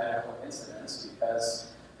emergency medical incidents because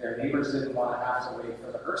their neighbors didn't want to have to wait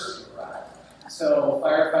for the hearse to arrive. So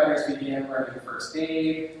firefighters began learning first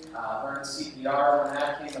aid, learned CPR when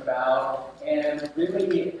that came about, and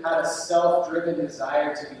really had a self-driven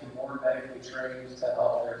desire to be more medically trained to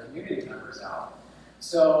help their community members out.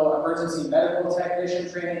 So emergency medical technician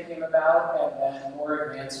training came about, and then more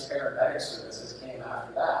advanced paramedic services came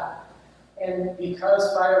after that. And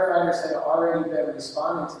because firefighters had already been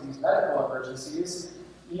responding to these medical emergencies,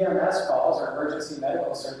 EMS calls, or emergency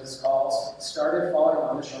medical service calls, started falling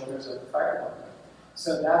on the shoulders of the fire department.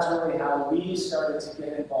 So that's really how we started to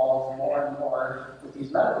get involved more and more with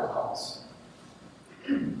these medical calls.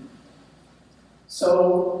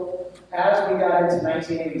 So as we got into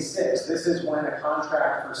 1986, this is when a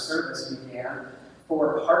contract for service began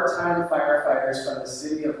for part-time firefighters from the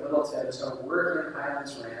city of Littleton to work in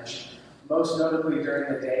Highlands Ranch, most notably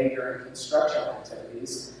during the day during construction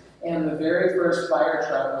activities. And the very first fire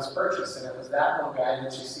truck was purchased, and it was that little guy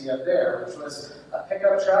that you see up there, which was a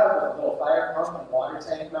pickup truck with a little fire pump and water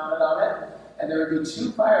tank mounted on it. And there would be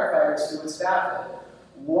 2 firefighters who would staff it.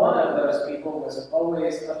 One of those people was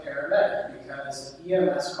always a paramedic, because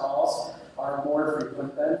EMS calls are more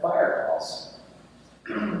frequent than fire calls.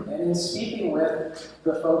 And in speaking with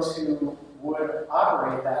the folks who would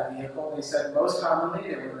operate that vehicle, they said most commonly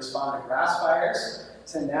they would respond to grass fires,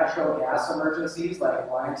 to natural gas emergencies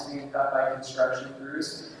like lines being cut by construction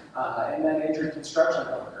crews, and then injured construction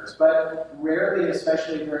workers. But rarely,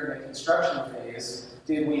 especially during the construction phase,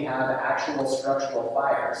 did we have actual structural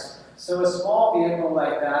fires. So a small vehicle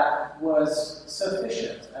like that was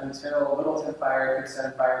sufficient until Littleton Fire could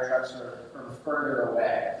send fire trucks from further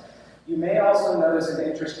away. You may also notice an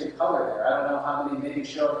interesting color there. I don't know how many, maybe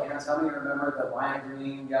show of hands, how many remember the lime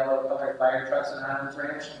green, yellow colored fire trucks in Highlands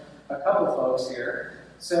Ranch? A couple folks here.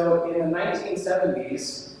 So in the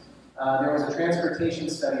 1970s, there was a transportation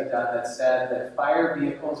study done that said that fire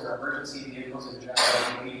vehicles or emergency vehicles in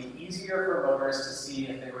general would be easier for motorists to see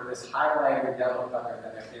if they were this highlighted yellow color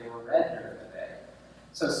than if they were red during the day.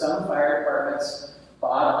 So some fire departments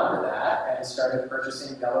bought onto that and started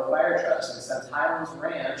purchasing yellow fire trucks. And since Highlands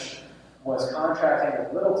Ranch was contracting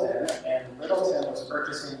with Littleton, and Littleton was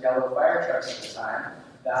purchasing yellow fire trucks at the time,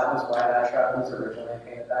 that was why that truck was originally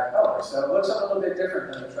painted that color. So it looks a little bit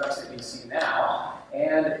different than the trucks that you see now,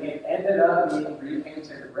 and it ended up being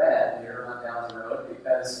repainted red later on down the road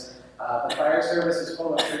because the fire service is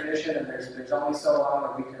full of tradition, and there's only so long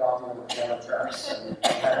that we could all deal with yellow trucks, and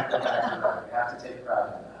we have to go back to red. We have to take pride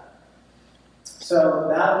in that. So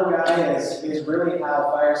that little guy is really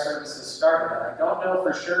how fire services started. And I don't know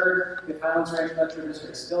for sure if Highlands Ranch Metro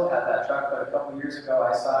District still had that truck, but a couple years ago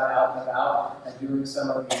I saw it out and about and doing some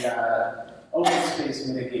of the open space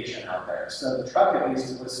mitigation out there. So the truck at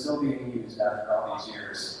least was still being used after all these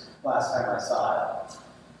years, last time I saw it.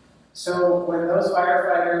 So when those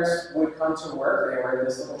firefighters would come to work, they were in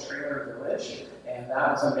this little trailer village, and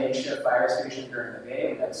that was a makeshift fire station during the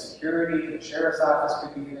day. We had security, the sheriff's office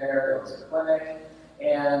could be there was a clinic,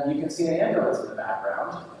 and you can see an ambulance in the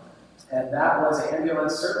background. And that was an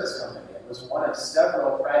ambulance service company. It was one of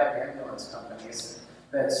several private ambulance companies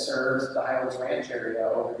that served the Highlands Ranch area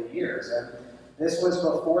over the years. And this was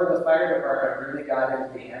before the fire department really got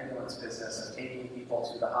into the ambulance business of taking people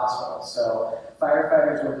to the hospital. So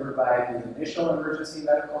firefighters would provide the initial emergency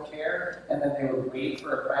medical care, and then they would wait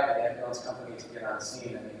for a private ambulance company to get on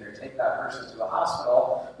scene and either take that person to the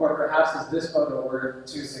hospital, or perhaps, as this photo were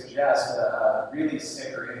to suggest, a really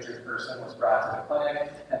sick or injured person was brought to the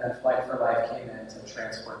clinic, and then Flight for Life came in to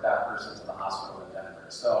transport that person to the hospital in Denver.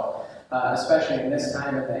 So especially in this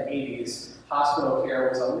time in the 80s, hospital care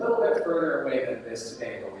was a little bit further away than it is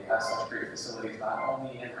today, but we have such great facilities not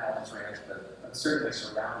only in Highlands Ranch, but certainly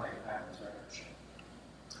surrounding Highlands Ranch.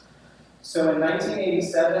 So in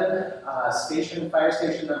 1987, fire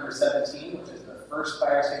station number 17, which is the first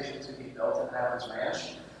fire station to be built in Highlands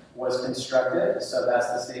Ranch, was constructed. So that's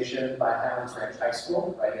the station by Highlands Ranch High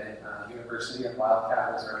School, right in University and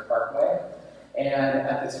Wildcat Reserve Parkway. And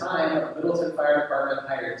at the time, Littleton Fire Department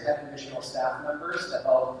hired 10 additional staff members to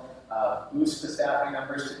help boost the staffing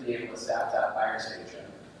numbers to be able to staff that fire station.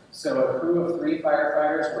 So a crew of 3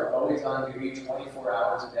 firefighters were always on duty 24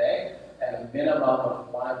 hours a day, and a minimum of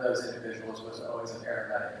one of those individuals was always a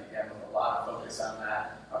paramedic, again with a lot of focus on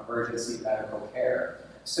that emergency medical care.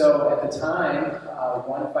 So at the time,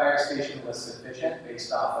 one fire station was sufficient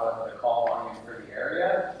based off of the call volume for the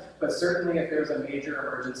area, but certainly if there was a major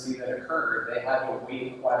emergency that occurred, they had to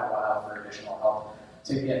wait quite a while for additional help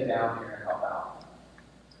to get down here and help out.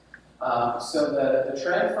 So the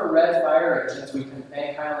trend for red fire engines, we can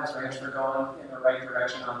thank Highlands Ranch for going in the right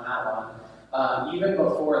direction on that one. Even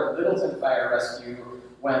before Littleton Fire Rescue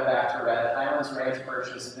went back to red, Highlands Ranch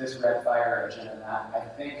purchased this red fire engine, and that, I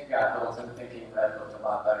think, got Littleton thinking red looked a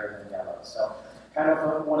lot better than yellow. So kind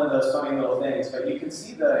of one of those funny little things, but you can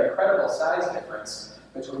see the incredible size difference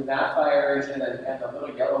between that fire engine and the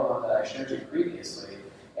little yellow one that I showed you previously.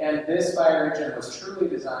 And this fire engine was truly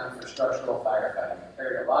designed for structural firefighting. It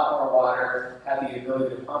carried a lot more water, had the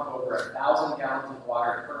ability to pump over 1,000 gallons of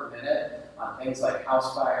water per minute on things like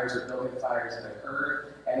house fires or building fires that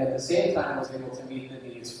occurred, and at the same time was able to meet the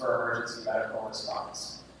needs for emergency medical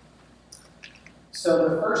response. So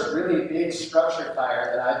the first really big structure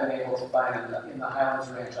fire that I've been able to find in the Highlands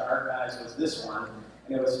Ranch archives was this one,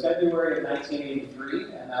 and it was February of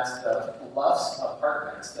 1983, and that's the Bluffs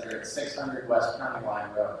Apartments that are at 600 West County Line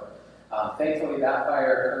Road. Thankfully, that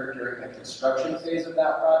fire occurred during the construction phase of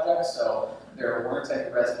that project, so there weren't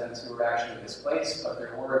any residents who were actually displaced, but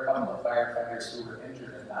there were a couple of firefighters who were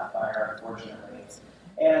injured in that fire, unfortunately.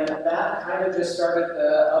 And that kind of just started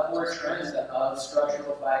the upward trend of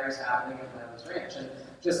structural fires happening in Highlands Ranch. And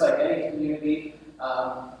just like any community,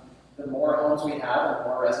 the more homes we have, the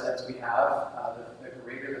more residents we have, the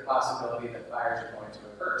greater the possibility that fires are going to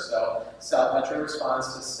occur. So South Metro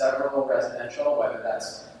responds to several residential, whether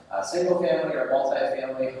that's single family or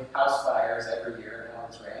multi-family house fires every year in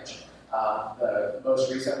Highlands Ranch. The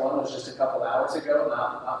most recent one was just a couple hours ago,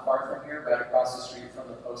 not far from here, right across the street from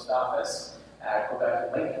the post office at Quebec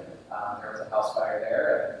and Lincoln. There was a house fire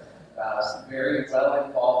there, and very well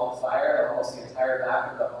involved with fire. Almost the entire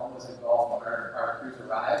back of the home was involved when our crews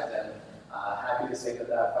arrived, and happy to say that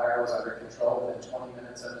that fire was under control within 20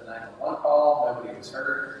 minutes of the 911 call. Nobody was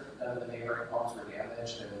hurt, none of the neighboring homes were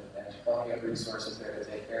damaged, and plenty of resources there to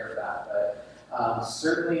take care of that. But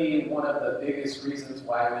certainly one of the biggest reasons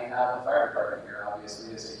why we have a fire department here,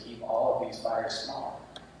 obviously, is to keep all of these fires small.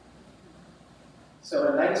 So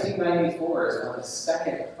in 1994 is when the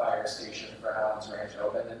second fire station for Highlands Ranch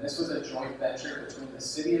opened, and this was a joint venture between the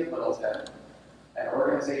City of Littleton, an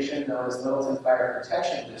organization known as Littleton Fire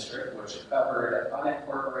Protection District, which covered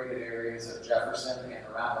unincorporated areas of Jefferson and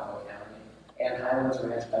Arapahoe County, and Highlands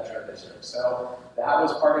Ranch Metro District. So that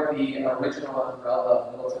was part of the original umbrella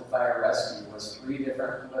of Littleton Fire Rescue, was 3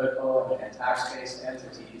 different political and tax-based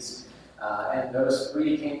entities. And those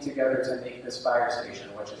 3 came together to make this fire station,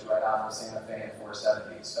 which is right off of Santa Fe and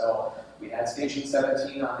 470. So we had Station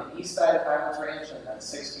 17 on the east side of Highlands Ranch, and then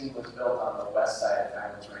 16 was built on the west side of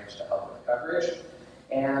Highlands Ranch to help with coverage.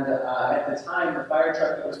 And at the time, the fire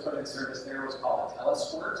truck that was put in service there was called a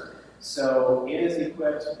Telesport. So it is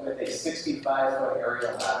equipped with a 65-foot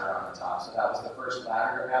aerial ladder on the top. So that was the first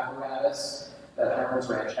ladder apparatus that Highlands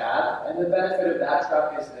Ranch had. And the benefit of that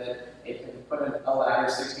truck is that it can put a ladder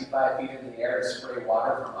 65 feet in the air to spray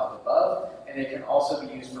water from up above, and it can also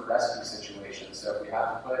be used for rescue situations. So if we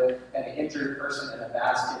have to put an injured person in a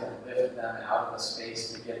basket and lift them out of the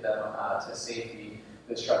space to get them to safety,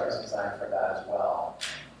 this truck is designed for that as well.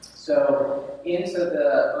 So into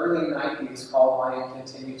the early 90s, call volume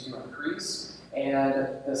continued to increase, and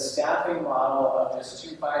the staffing model of just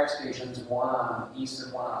 2 fire stations, one on east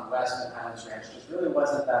and one on west in Highlands Ranch, just really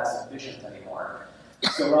wasn't that sufficient anymore.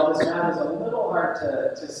 So while this map is a little hard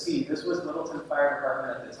to see, this was Littleton Fire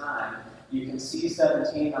Department at the time. You can see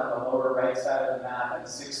 17 on the lower right side of the map and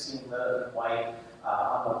 16 lit in white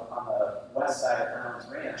on the west side of Highlands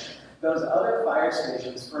Ranch. Those other fire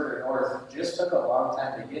stations further north just took a long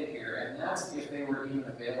time to get here, and that's if they were even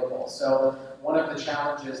available. So one of the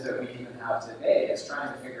challenges that we even have today is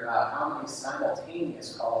trying to figure out how many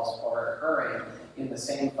simultaneous calls are occurring in the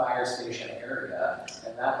same fire station area,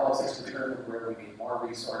 and that helps us determine where we need more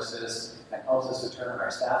resources and helps us determine our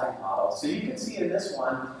staffing model. So you can see in this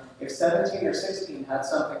one, if 17 or 16 had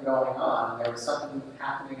something going on, and there was something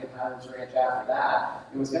happening in Highlands Ranch after that,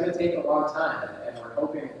 it was going to take a long time, and we're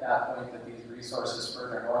hoping at that point that these resources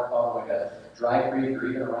further north all the way to Dry Creek or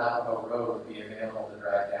even Arapahoe Road would be available to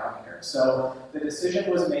drive down here. So the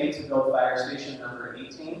decision was made to build fire station number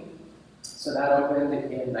 18. So that opened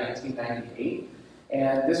in 1998.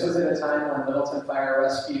 And this was at a time when Littleton Fire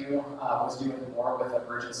Rescue was doing more with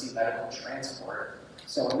emergency medical transport.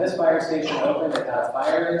 So when this fire station opened, it had a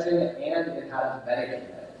fire engine and it had a medic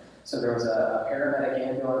unit. So there was a paramedic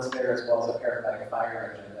ambulance there as well as a paramedic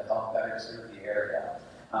fire engine that helped better serve the area.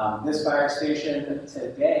 This fire station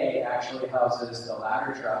today actually houses the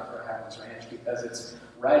ladder truck for Highlands Ranch because it's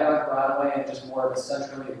right on Broadway and just more of a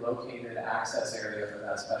centrally located access area for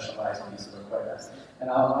that specialized piece of equipment. And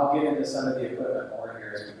I'll get into some of the equipment more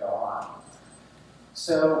here as we go on.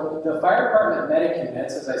 So the fire department medic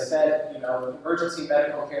units, as I said, emergency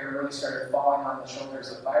medical care really started falling on the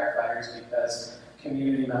shoulders of firefighters because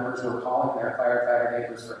community members were calling their firefighter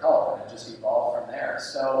neighbors for help, and it just evolved from there.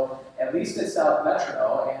 So at least at South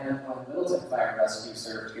Metro and when Littleton Fire Rescue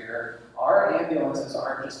served here, our ambulances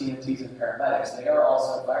aren't just EMTs and paramedics, they are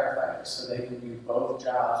also firefighters, so they can do both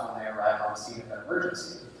jobs when they arrive on the scene of an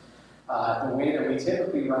emergency. The way that we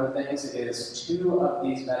typically run things is 2 of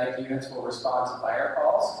these medic units will respond to fire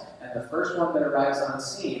calls, and the first one that arrives on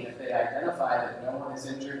scene, if they identify that no one is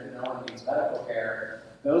injured and no one needs medical care,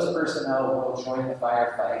 those personnel will join the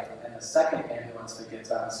firefight, and the second ambulance that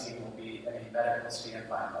gets on scene will be in a medical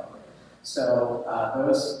standby mode. So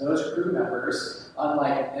those crew members,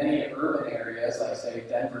 unlike many urban areas, like say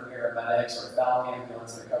Denver paramedics or Falcon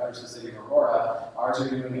ambulance that covers the city of Aurora, ours are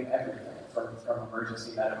doing everything from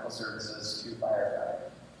emergency medical services to firefighting.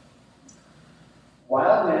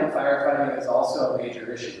 Wildland firefighting is also a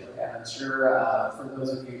major issue, and I'm sure for those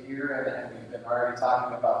of you here, and we've been already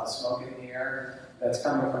talking about the smoke in the air that's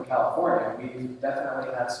coming from California, we've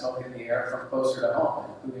definitely had smoke in the air from closer to home,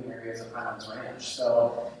 including areas of Highlands Ranch.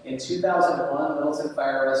 So in 2001, Littleton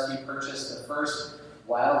Fire Rescue purchased the first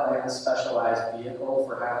wildland specialized vehicle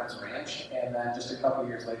for Highlands Ranch, and then just a couple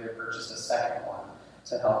years later purchased a second one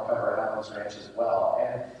to help cover Highlands Ranch as well.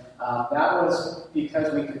 And that was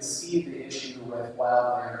because we could see the issue with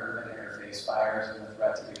wildland-urban interface fires and the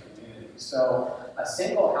threat to the community. So a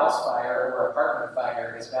single house fire or apartment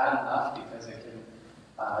fire is bad enough because it can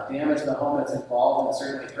damage the home that's involved and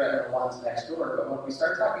certainly threaten the ones next door. But when we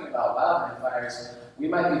start talking about wildland fires, we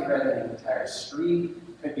might be threatening an entire street,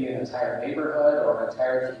 could be an entire neighborhood or an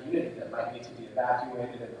entire community that might need to be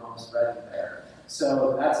evacuated and homes threatened there.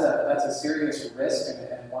 So that's a serious risk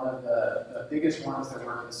and one of the biggest ones that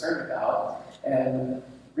we're concerned about. And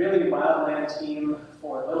really, wildland team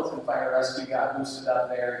for Littleton Fire Rescue got boosted up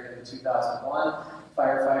there in 2001.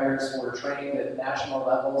 Firefighters were trained at national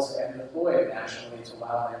levels and deployed nationally to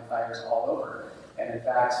wildland fires all over. And in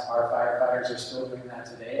fact, our firefighters are still doing that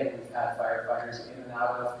today, and we've had firefighters in and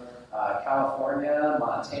out of California,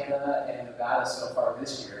 Montana, and Nevada so far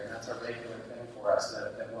this year, and that's a regular thing for us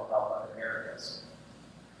that will help other areas.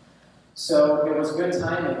 So it was good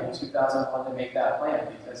timing in 2001 to make that plan,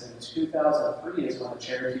 because in 2003 is when the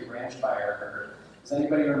Cherokee Ranch fire occurred. Does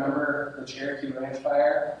anybody remember the Cherokee Ranch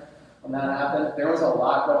fire? When that happened, there was a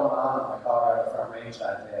lot going on the Colorado Front Range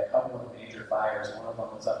that day, a couple of major fires. One of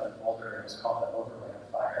them was up in Boulder, it was called the Overland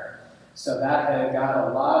Fire. So that had got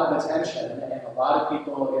a lot of attention, and a lot of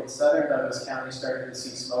people in southern Douglas County started to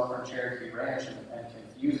see smoke from Cherokee Ranch and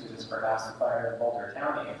confused it as perhaps the fire in Boulder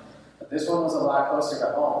County. But this one was a lot closer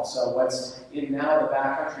to home. So what's in now the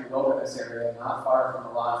backcountry wilderness area, not far from the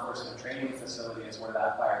law enforcement training facility, is where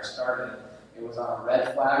that fire started. It was on a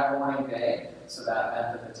red flag warning day, so that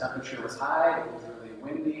meant that the temperature was high, it was really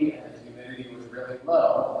windy, and the humidity was really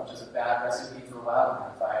low, which is a bad recipe for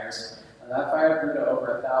wildland fires. And that fire grew to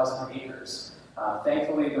over 1,000 acres.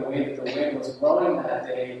 Thankfully, the way that the wind was blowing that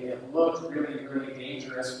day, it looked really, really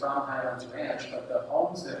dangerous from Highlands Ranch, but the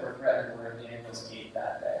homes that were threatened were in the Angles Gate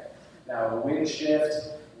that day. Now, a wind shift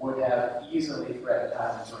would have easily threatened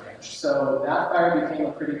Highlands Ranch. So that fire became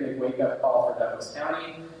a pretty big wake-up call for Douglas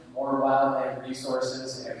County. More wildland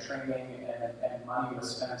resources and training and money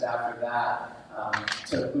was spent after that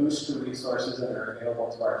to boost the resources that are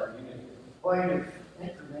available to our community. Point of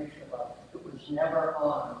information about it was never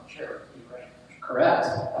on Cherokee Ranch. Correct.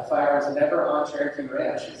 A fire was never on Cherokee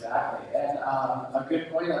Ranch, exactly. And a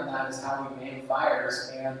good point on that is how we name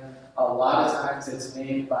fires. And a lot of times it's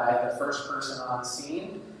named by the first person on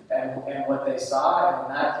scene and what they saw. And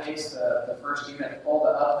in that case, the first unit pulled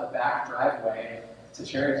up the back driveway to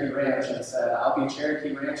Cherokee Ranch and said, "I'll be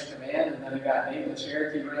Cherokee Ranch Command," and then it got named the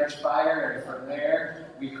Cherokee Ranch Fire, and from there,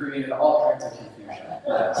 we created all kinds of confusion.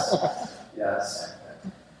 Yes, yes.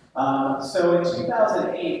 So in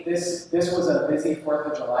 2008, this was a busy 4th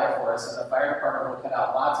of July for us, and the fire department would put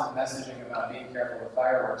out lots of messaging about being careful with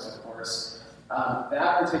fireworks, of course.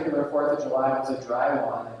 That particular 4th of July was a dry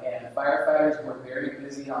one, and firefighters were very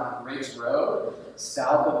busy on Riggs Road,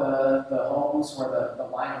 south of the homes where the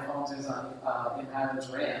line of homes is on in Highlands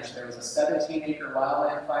Ranch. There was a 17-acre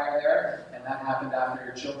wildland fire there, and that happened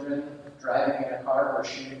after children driving in a car were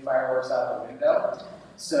shooting fireworks out the window.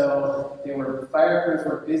 So fire crews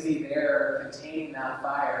were busy there containing that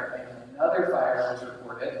fire, and another fire was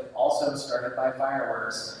reported, also started by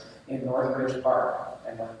fireworks, in Northridge Park.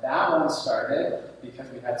 And when that one started, because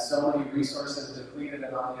we had so many resources depleted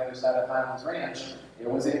and on the other side of Highlands Ranch, it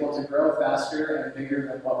was able to grow faster and bigger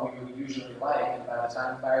than what we would usually like. And by the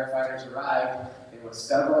time firefighters arrived, it was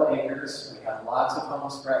several acres. We had lots of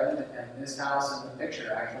homes threatened, and this house in the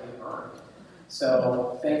picture actually burned.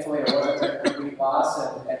 So thankfully it wasn't a complete loss,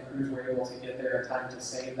 and crews were able to get there in time to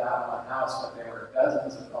save that one house, but there were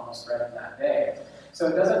dozens of homes threatened that day. So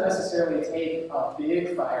it doesn't necessarily take a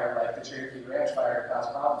big fire like the Cherokee Ranch fire to cause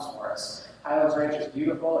problems for us. Highlands Ranch is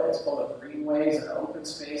beautiful, it's full of greenways and open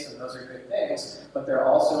space, and those are good things, but they're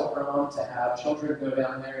also prone to have children go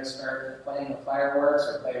down there and start playing with fireworks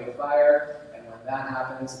or play with fire, and when that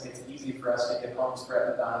happens, it's easy for us to get homes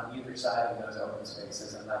threatened on either side of those open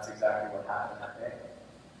spaces, and that's exactly what happened that day.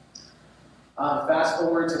 Fast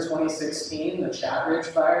forward to 2016, the Southridge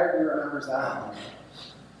fire, who remembers that one?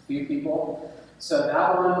 A few people. So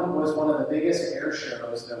that one was one of the biggest air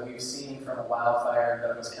shows that we've seen from a wildfire in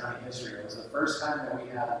Douglas County history. It was the first time that we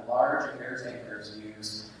had large air tankers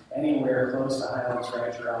used anywhere close to Highlands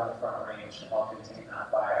Ranch or on the Front Range to help contain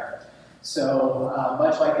that fire. So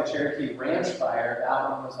much like the Cherokee Ranch fire, that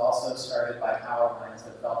one was also started by power lines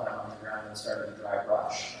that fell down on the ground and started to dry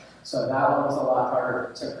brush. So that one was a lot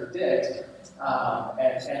harder to predict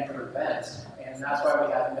and prevent, and that's why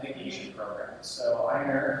we have mitigation programs. So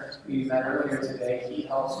Einar, we met earlier today, he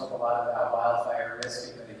helps with a lot of that wildfire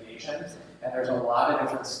risk and mitigation, and there's a lot of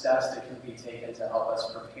different steps that can be taken to help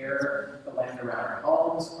us prepare the land around our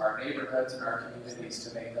homes, our neighborhoods, and our communities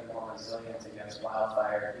to make them more resilient against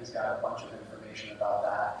wildfire. He's got a bunch of information about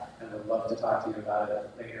that, and would love to talk to you about it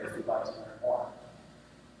later if you'd like to learn more.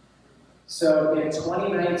 So in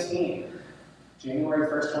 2019, January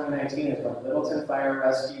 1st, 2019 is when Littleton Fire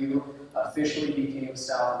Rescue officially became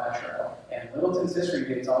South Metro. And Littleton's history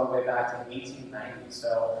dates all the way back to 1890.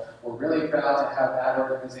 So we're really proud to have that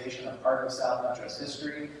organization a part of South Metro's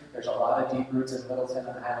history. There's a lot of deep roots in Littleton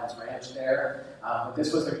and Highlands Ranch there. But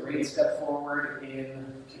this was a great step forward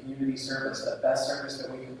in community service. The best service that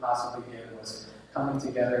we could possibly give was coming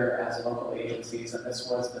together as local agencies. And this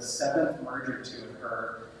was the 7th merger to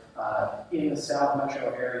occur in the South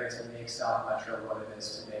Metro area to make South Metro what it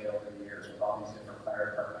is today over the years with all these different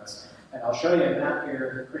fire departments. And I'll show you a map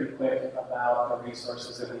here pretty quick about the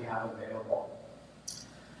resources that we have available.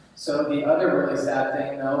 So the other really sad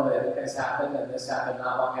thing, though, that has happened, and this happened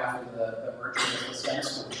not long after the merger, was the STEM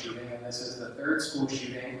school shooting, and this is the 3rd school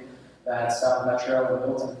shooting that South Metro and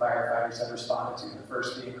Littleton firefighters have responded to, the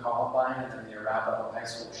first being Columbine and then the Arapahoe High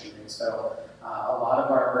School shooting. So a lot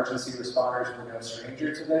of our emergency responders were no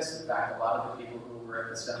stranger to this. In fact, a lot of the people who were at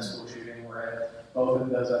the STEM school shooting were at both of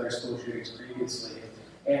those other school shootings previously.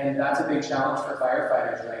 And that's a big challenge for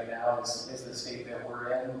firefighters right now is the state that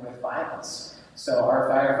we're in with violence. So our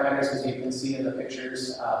firefighters, as you can see in the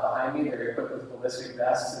pictures behind me, they're equipped with ballistic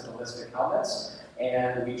vests and ballistic helmets.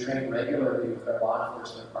 And we train regularly with our law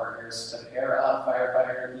enforcement partners to pair up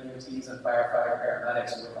firefighter EMTs and firefighter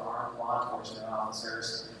paramedics with armed law enforcement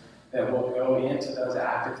officers that will go into those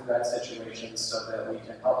active threat situations so that we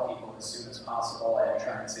can help people as soon as possible and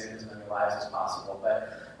try and save as many lives as possible.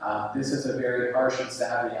 But this is a very harsh and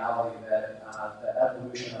sad reality that the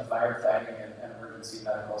evolution of firefighting and emergency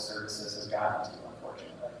medical services has gotten to,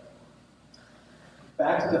 unfortunately.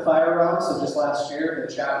 Back to the fire realm, so just last year,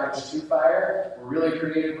 the Southridge 2 fire, we're really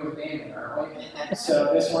creative with naming, aren't we?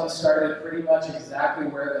 So this one started pretty much exactly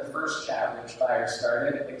where the first Southridge fire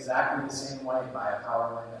started, exactly the same way, by a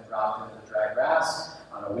power line that dropped into the dry grass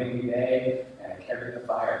on a windy day and carried the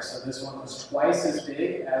fire. So this one was twice as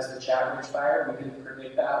big as the Southridge fire. We didn't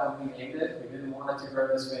predict that when we named it. We didn't want it to grow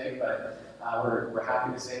this big, but we're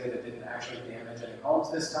happy to say that it didn't actually damage any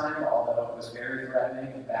homes this time, although it was very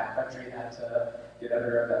threatening and backcountry had to get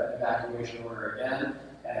under an evacuation order again.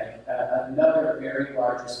 And another very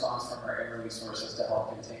large response from our air resources to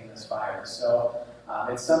help contain this fire. So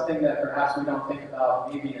it's something that perhaps we don't think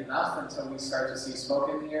about maybe enough until we start to see smoke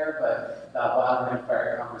in the air, but that wildland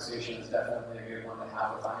fire conversation is definitely a good one to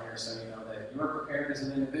have with Einar, so you know that you're prepared as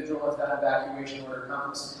an individual if that evacuation order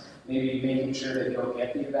comes. Maybe making sure that you'll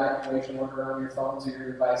get the evacuation order on your phones or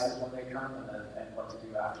your devices when they come, and what to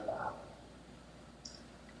do after that.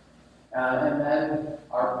 And then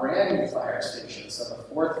our brand new fire station. So the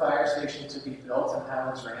 4th fire station to be built in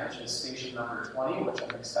Highlands Ranch is station number 20, which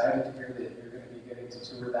I'm excited to hear that you're going to be getting to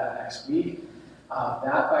tour that next week.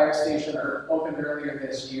 That fire station opened earlier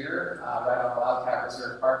this year, right on Wildcat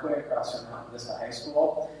Reserve Parkway across from Mount Vista High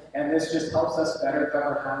School. And this just helps us better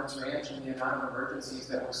cover Highlands Ranch and the amount of emergencies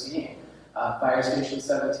that we're seeing. Fire Station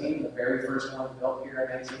 17, the very first one built here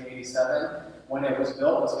in 1987, when it was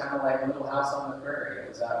built, was kind of like Little House on the Prairie. It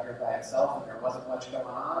was out here by itself and there wasn't much going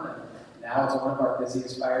on. And now it's one of our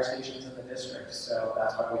busiest fire stations in the district. So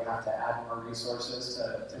that's why we have to add more resources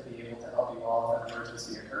to be able to help you all if an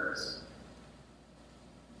emergency occurs.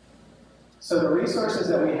 So the resources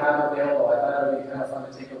that we have available, I thought it would be kind of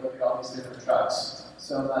fun to take a look at all these different trucks.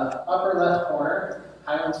 So in the upper left corner,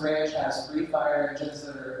 Highlands Ranch has 3 fire engines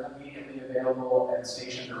that are immediately available and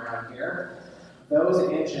stationed around here.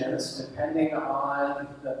 Those engines, depending on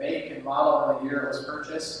the make and model and the year it was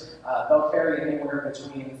purchased, they'll carry anywhere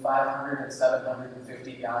between 500 and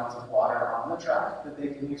 750 gallons of water on the truck that they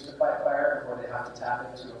can use to fight fire before they have to tap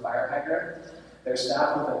into a fire hydrant. They're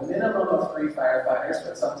staffed with a minimum of 3 firefighters,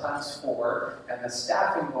 but sometimes 4. And the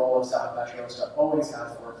staffing goal of South Metro is to always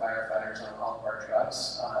have 4 firefighters on all of our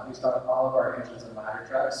trucks, at least on all of our engines and ladder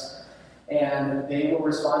trucks. And they will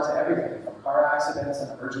respond to everything from car accidents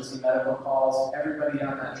and emergency medical calls. Everybody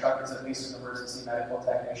on that truck is at least an emergency medical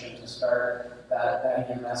technician to start that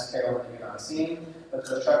EMS care when they get on scene. But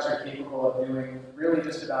the trucks are capable of doing really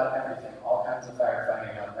just about everything, all kinds of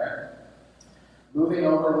firefighting out there. Moving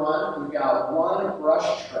over one, we've got one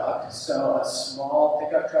brush truck, so a small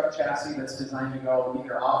pickup truck chassis that's designed to go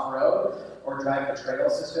either off-road or drive the trail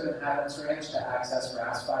system in Highlands Range to access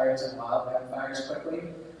grass fires and wildland fires quickly.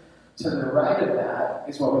 To the right of that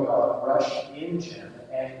is what we call a brush engine,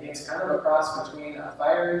 and it's kind of a cross between a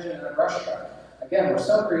fire engine and a brush truck. Again, we're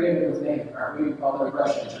so creative with naming, aren't we? We call it a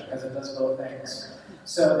brush engine because it does both things.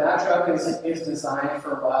 So that truck is designed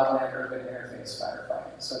for wildland urban interface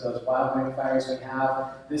firefighting. So those wildland fires we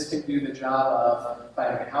have, this can do the job of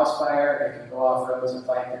fighting a house fire, it can go off roads and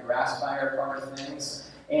fight the grass fire part of things.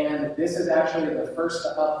 And this is actually the first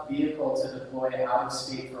up vehicle to deploy out of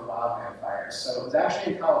state for wildland fires. So it was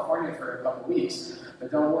actually in California for a couple weeks,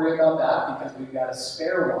 but don't worry about that because we've got a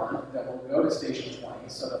spare one that will go to Station 20.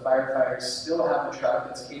 So the firefighters still have a truck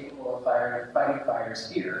that's capable of fighting fires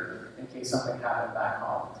here in case something happened back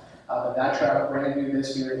home. But that truck, brand new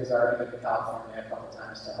this year, has already been to California a couple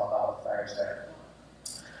times to help out with fires there.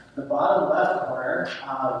 The bottom left corner,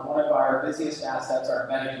 one of our busiest assets are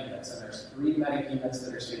medic units, and there's 3 medic units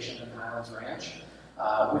that are stationed in Highlands Ranch,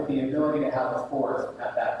 with the ability to have a 4th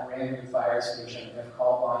at that brand new fire station if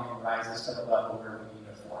call volume rises to the level where we need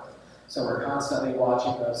a 4th. So we're constantly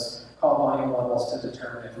watching those call volume levels to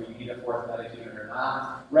determine if we need a 4th medic unit or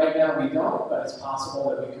not. Right now we don't, but it's possible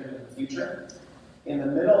that we could in the future. In the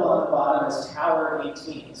middle on the bottom is Tower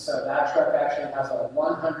 18. So that truck actually has a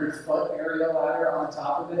 100-foot aerial ladder on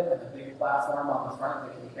top of it and a big platform on the front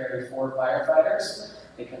that can carry 4 firefighters.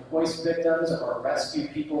 It can hoist victims or rescue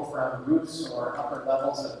people from roofs or upper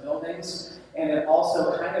levels of buildings. And it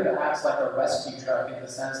also kind of acts like a rescue truck in the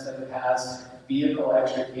sense that it has vehicle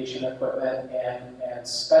extrication equipment and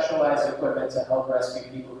specialized equipment to help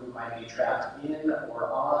rescue people who might be trapped in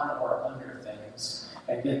or on or under things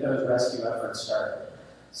and get those rescue efforts started.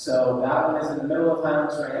 So that one is in the middle of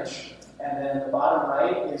Highlands Ranch. And then the bottom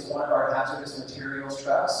right is one of our hazardous materials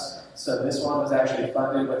trucks. So this one was actually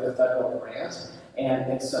funded with a federal grant.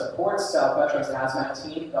 And it supports South Metro's hazmat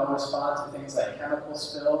team. They'll respond to things like chemical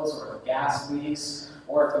spills or gas leaks,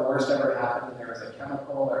 or if the worst ever happened and there was a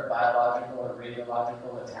chemical or biological or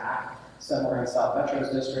radiological attack somewhere in South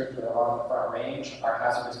Metro's district or along the Front Range, our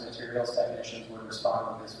hazardous materials technicians would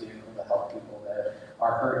respond with this vehicle to help people that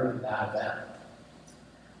are hurt in that event.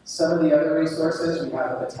 Some of the other resources, we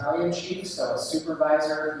have a battalion chief, so a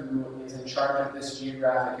supervisor who is in charge of this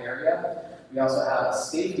geographic area. We also have a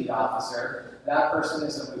safety officer. That person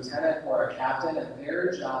is a lieutenant or a captain, and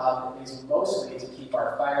their job is mostly to keep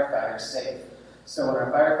our firefighters safe. So when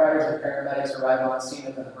our firefighters or paramedics arrive on scene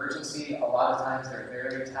of an emergency, a lot of times they're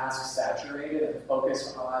very task saturated and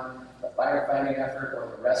focused on the firefighting effort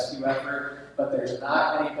or the rescue effort, but there's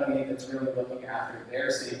not anybody that's really looking after their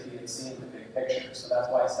safety and seeing the big picture. So that's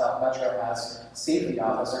why South Metro has safety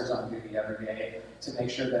officers on duty every day to make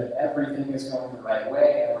sure that everything is going the right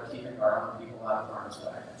way and we're keeping our own people out of harm's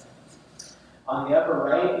way. On the upper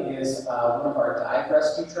right is one of our dive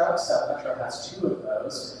rescue trucks. South Metro has 2 of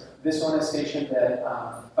those. This one is stationed at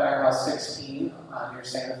Firehouse 16 near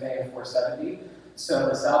Santa Fe and 470. So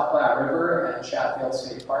the South Platte River and Chatfield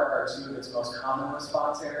State Park are 2 of its most common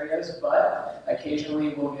response areas, but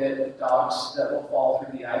occasionally we'll get dogs that will fall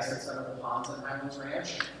through the ice at some of the ponds in Highlands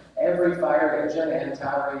Ranch. Every fire engine and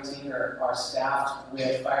Tower 18 are staffed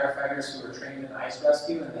with firefighters who are trained in ice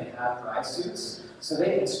rescue, and they have dry suits, so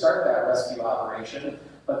they can start that rescue operation.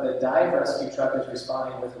 But the dive rescue truck is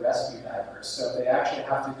responding with rescue divers. So if they actually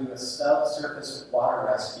have to do a subsurface water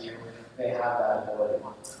rescue, they have that ability.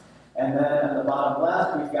 And then on the bottom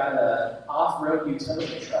left, we've got an off-road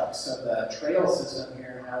utility truck. So the trail system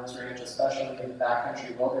here in Highlands Range, especially in the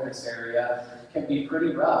backcountry wilderness area, can be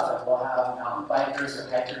pretty rough. And we'll have mountain bikers or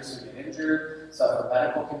hikers who get injured, suffer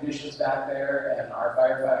medical conditions back there, and our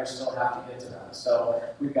firefighters still have to get to them. So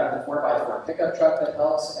we've got the 4x4 pickup truck that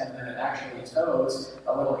helps, and then it actually tows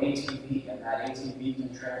a little ATV, and that ATV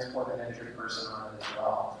can transport an injured person on it as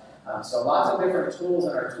well. So lots of different tools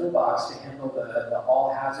in our toolbox to handle the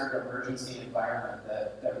all-hazard emergency environment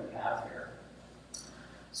that we have here.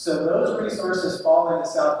 So those resources fall into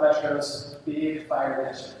South Metro's big fire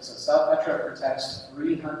district. So South Metro protects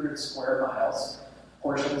 300 square miles,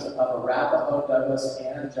 portions of Arapahoe, Douglas,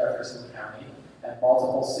 and Jefferson County, and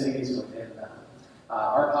multiple cities within them.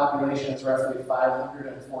 Our population is roughly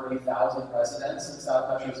 540,000 residents in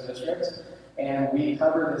South Metro's district, and we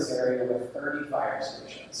cover this area with 30 fire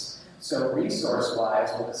stations. So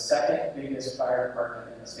resource-wise, we're the second biggest fire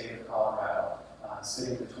department in the state of Colorado,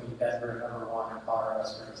 sitting between Denver at number 1 and Colorado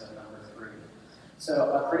Springs at number 3.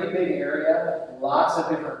 So a pretty big area, lots of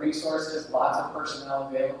different resources, lots of personnel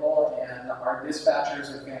available, and our dispatchers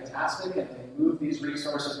are fantastic, and they move these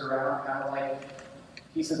resources around kind of like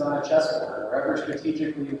pieces on a chessboard. Wherever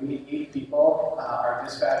strategically we need people, our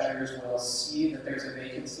dispatchers will see that there's a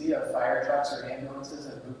vacancy of fire trucks or ambulances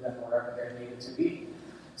and move them wherever they're needed to be.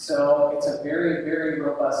 So it's a very, very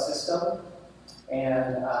robust system,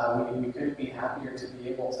 and we couldn't be happier to be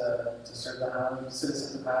able to serve the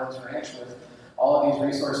citizens of Highlands Ranch with all of these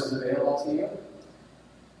resources available to you.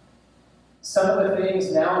 Some of the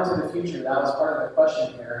things now into the future, that was part of the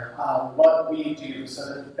question here, what we do.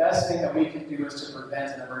 So the best thing that we can do is to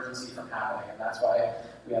prevent an emergency from happening, and that's why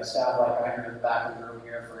we have staff like Einar in the back of the room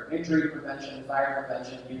here for injury prevention, fire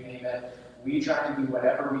prevention, you name it. We try to do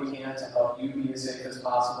whatever we can to help you be as safe as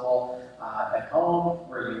possible at home,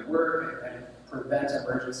 where you work, and prevent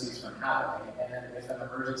emergencies from happening. And if an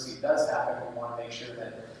emergency does happen, we want to make sure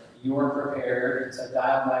that you're prepared to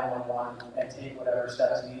dial 911 and take whatever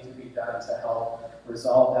steps need to be done to help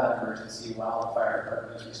resolve that emergency while the fire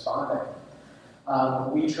department is responding.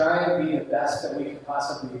 We try and be the best that we can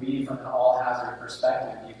possibly be from an all-hazard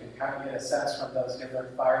perspective. You can kind of get a sense from those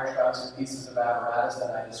different fire trucks and pieces of apparatus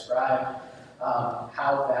that I described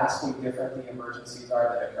how vastly different the emergencies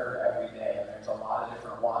are that occur every day, and there's a lot of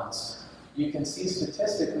different ones. You can see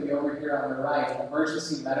statistically over here on the right,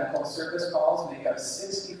 emergency medical service calls make up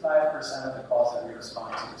 65% of the calls that we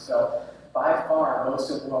respond to. So by far, most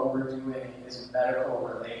of what we're doing is medical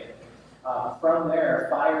related. From there,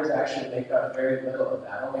 fires actually make up very little of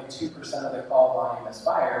that. Only 2% of the call volume is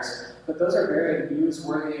fires, but those are very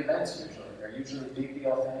newsworthy events usually. They're usually big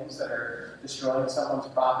deal things that are destroying someone's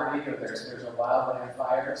property, or there's a wildland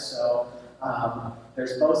fire. So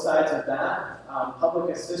there's both sides of that.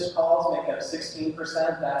 Public assist calls make up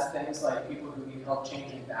 16%. That's things like people who need help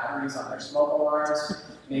changing batteries on their smoke alarms.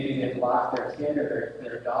 Maybe they've locked their kid or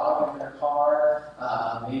their dog in their car.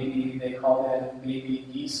 Maybe they called in baby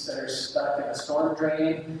geese that are stuck in a storm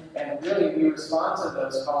drain. And really, we respond to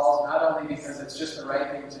those calls not only because it's just the right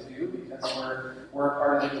thing to do, because we're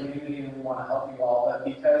part of the community and we want to help you all, but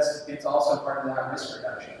because it's also part of that risk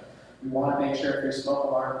reduction. We want to make sure if your smoke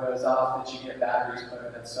alarm goes off that you get batteries put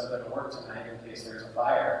in it so that it'll work tonight in case there's a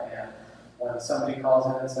fire. And when somebody calls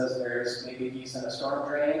in and says there's maybe geese in a storm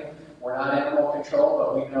drain, we're not animal control,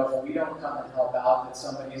 but we know if we don't come and help out that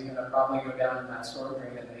somebody's going to probably go down in that storm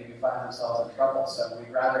drain and maybe find themselves in trouble. So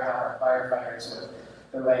we'd rather have our firefighters with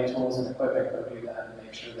the right tools and equipment to do that and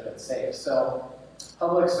make sure that it's safe. So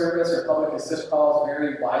public service or public assist calls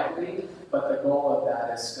vary widely, but the goal of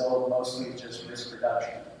that is still mostly just risk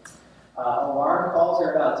reduction. Alarm calls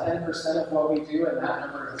are about 10% of what we do, and that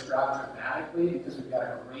number has dropped dramatically because we've got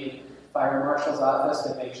a great fire marshal's office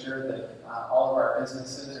to make sure that all of our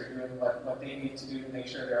businesses are doing what they need to do to make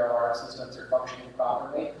sure their alarm systems are functioning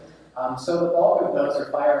properly. So the bulk of those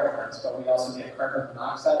are fire alarms, but we also get carbon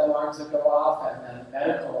monoxide alarms that go off, and then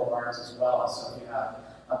medical alarms as well. So if you have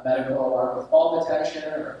a medical alarm with fall detection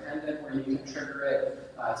or a pendant where you can trigger it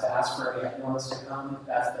to ask for an ambulance to come,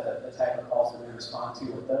 that's the type of calls that we respond to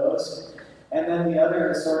with those. And then the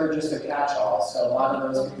other is sort of just a catch-all. So a lot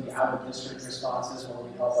of those can be out-of-district responses where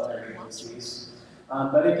we help other agencies.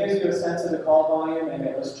 But it gives you a sense of the call volume, and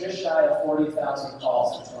it was just shy of 40,000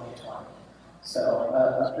 calls in 2020. So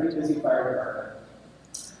a pretty busy fire department.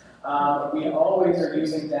 We always are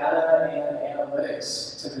using data and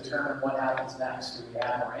analytics to determine what happens next. Do we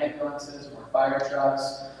add more ambulances, more fire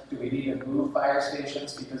trucks? Do we need to move fire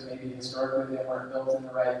stations because maybe historically they weren't built in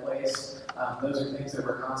the right place? Those are things that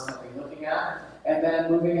we're constantly looking at. And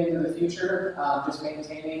then moving into the future, just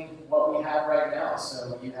maintaining what we have right now.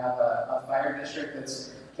 So you have a fire district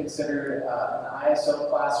that's considered an ISO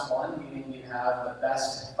class 1, meaning we have the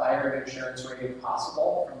best fire insurance rating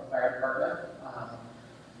possible from the fire department.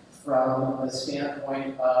 From the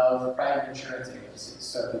standpoint of private insurance agencies.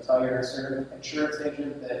 So if you tell your insurance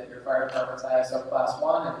agent that your fire department's ISO class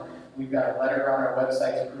 1, and we've got a letter on our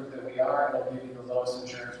website to prove that we are, it'll give you the lowest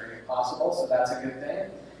insurance rating possible, so that's a good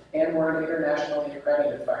thing. And we're an internationally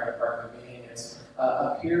accredited fire department, meaning it's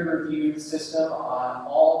a peer-reviewed system on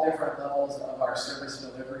all different levels of our service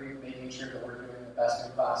delivery, making sure that we're doing the best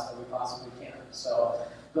in class that we possibly can. So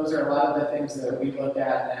those are a lot of the things that we look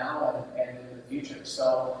at now and in the future.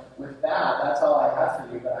 So with that, that's all I have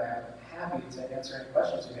for you, but I am happy to answer any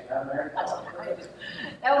questions you may have, Mary.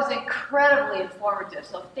 That was incredibly informative,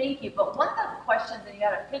 so thank you. But one of the questions, and you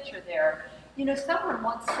had a picture there, you know, someone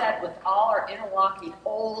once said with all our interlocking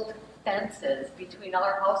old fences between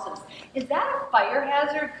our houses, is that a fire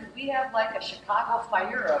hazard? Could we have like a Chicago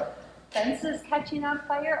fire of fences catching on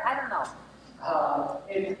fire? I don't know.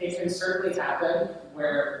 It can certainly happen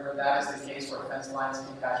where that is the case, where fence lines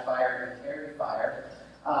can catch fire and carry fire.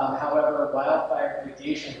 However, wildfire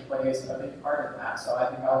mitigation plays a big part in that, so I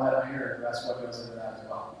think I'll let Einar address what goes into that as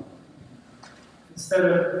well. Instead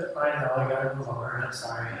of, I know, I gotta move on, I'm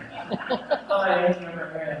sorry. Hi, camera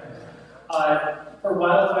hand. For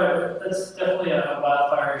wildfire, that's definitely a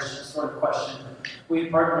wildfire sort of question. We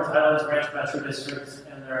partner with Highlands Ranch Metro District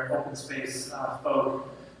and their open space folk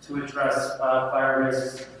to address fire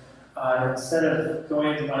risks. Instead of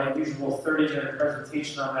going into my usual 30-minute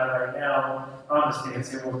presentation on that right now, honestly, I'd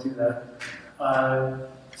say we'll do that.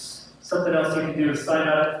 Something else you can do is sign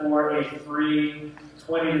up for a free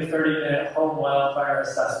 20 to 30-minute home wildfire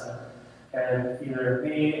assessment. And either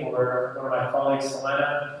me or one of my colleagues,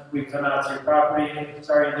 Selena, we come out to your property.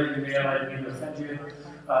 Sorry, leave your mail, I didn't mean to offend you.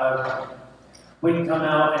 We can come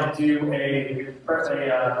out and do a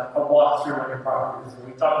walkthrough on your property. So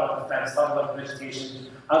we talk about the fence, talk about the vegetation,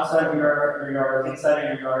 outside of your yard, inside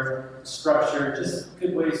of your yard, structure, just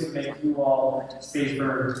good ways to make you all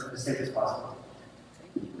safer, as safe as possible.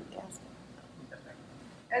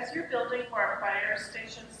 As you're building more fire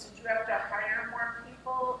stations, did you have to hire more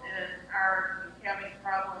people, and are you having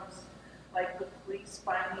problems like with police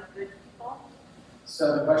finding good people?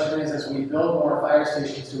 So the question is, as we build more fire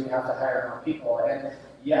stations, do we have to hire more people? And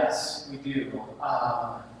yes, we do.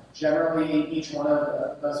 Generally, each one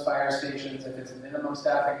of those fire stations, if it's a minimum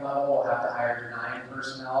staffing level, we'll have to hire 9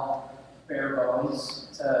 personnel, bare bones,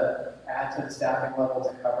 to add to the staffing level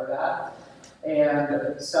to cover that.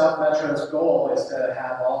 And South Metro's goal is to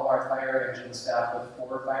have all of our fire engines staffed with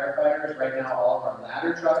 4 firefighters. Right now, all of our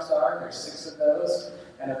ladder trucks are. There's 6 of those,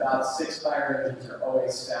 and about 6 fire engines are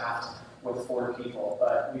always staffed with 4 people.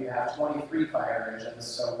 But we have 23 fire engines,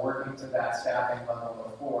 so working to that staffing level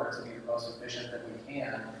of 4 to be the most efficient that we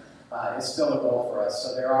can is still a goal for us.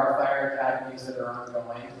 So there are fire academies that are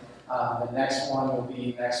ongoing. The next one will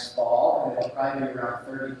be next fall, and it'll probably be around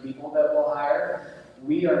 30 people that we'll hire.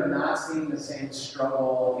 We are not seeing the same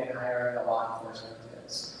struggle in hiring the law enforcement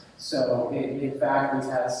is. So in fact, we've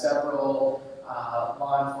had several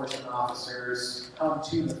law enforcement officers come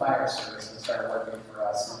to the fire service and start working for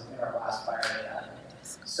us in our last fire academy.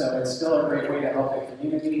 So it's still a great way to help the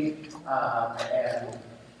community,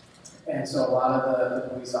 and so a lot of the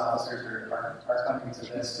police officers are coming to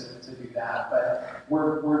this to do that. But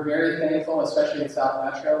we're very thankful, especially in South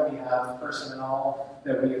Metro. We have personnel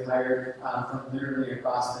that we have hired from literally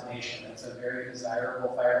across the nation. It's a very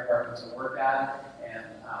desirable fire department to work at, and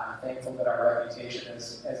I'm thankful that our reputation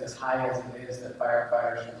is as high as it is, that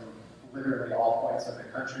firefighters from literally all points of the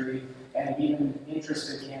country, and even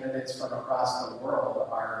interested candidates from across the world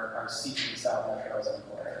are seeking South Metro as an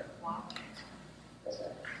employer. Wow. Yes, ma'am.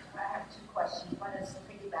 I have 2 questions. One is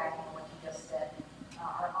piggybacking on what you just said.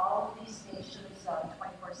 Are all of these stations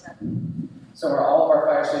 24/7? So are all of our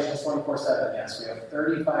fire stations 24/7? Yes, we have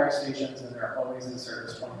 30 fire stations, and they're always in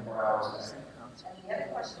service 24 hours a day. And the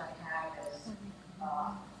other question I have is,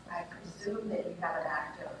 I presume that you have an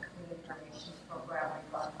active community relations program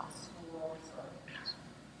regarding schools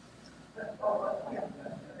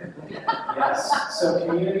Yes, so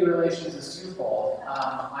community relations is twofold.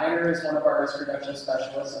 Einar is one of our risk reduction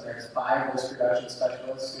specialists, and there's 5 risk reduction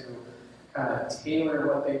specialists who kind of tailor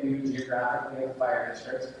what they do geographically in the fire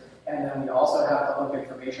district. And then we also have public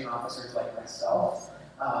information officers like myself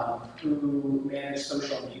who manage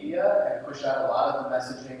social media and push out a lot of the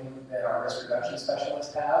messaging that our risk reduction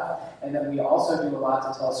specialists have. And then we also do a lot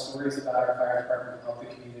to tell stories about our fire department to help the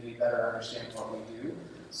community better understand what we do.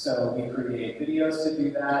 So we create videos to do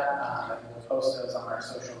that, and we'll post those on our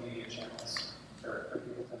social media channels for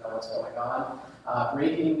people to know what's going on.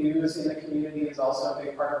 Breaking news in the community is also a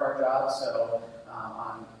big part of our job. So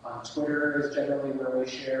on Twitter is generally where we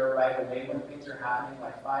share right away when things are happening,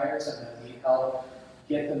 like fires, and then we help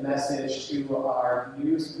get the message to our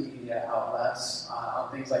news media outlets on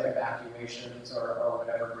things like evacuations or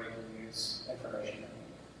whatever breaking news information they need.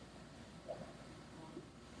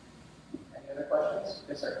 Any other questions?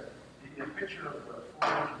 Yes, sir. The picture of the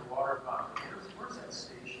 4-inch water pump, where's that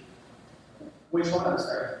station? Which one? I'm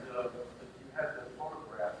sorry. You had the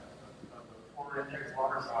photograph of the 4-inch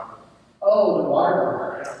water pump. Oh, the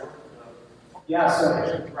water pump. Yeah,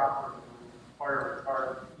 so Proper fire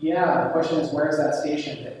department. yeah, the question is where is that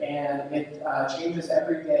stationed? And it changes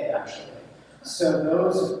every day, actually. So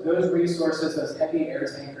those resources, those heavy air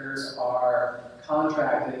tankers are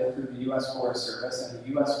contracted through the U.S. Forest Service, and the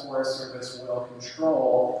U.S. Forest Service will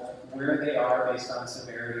control where they are based on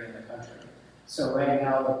severity in the country. So right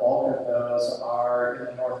now, the bulk of those are in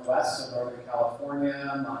the Northwest, so Northern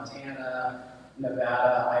California, Montana,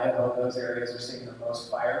 Nevada, Idaho. Those areas are seeing the most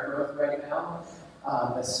fire growth right now.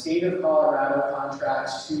 The state of Colorado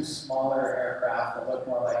contracts 2 smaller aircraft that look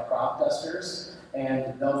more like crop dusters,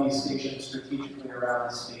 and they'll be stationed strategically around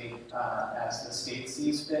the state as the state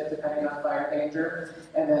sees fit, depending on fire danger.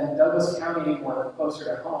 And then Douglas County, more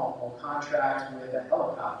closer to home, will contract with a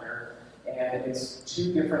helicopter, and it's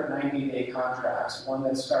 2 different 90-day contracts, one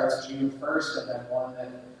that starts June 1st and then one that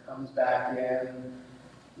comes back in,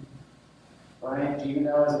 Ryan, do you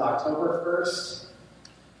know, is it October 1st?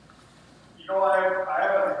 You know, I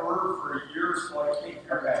haven't heard for a year, so I can't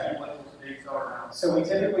guarantee what those dates are now. So we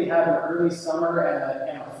typically have an early summer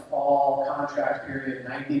and a fall contract period,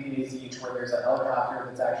 90 days each, where there's a helicopter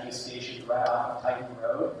that's actually stationed right off of Titan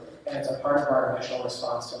Road, and it's a part of our initial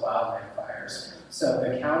response to wildland fires. So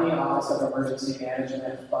the County Office of Emergency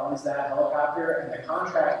Management funds that helicopter, and the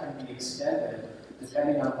contract can be extended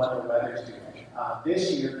depending on what the weather's doing.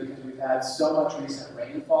 This year, because we've had so much recent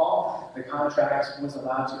rainfall, the contract was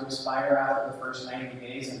allowed to expire after the first 90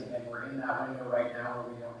 days, and we're in that window right now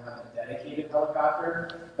where we don't have a dedicated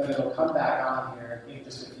helicopter, but it'll come back on here in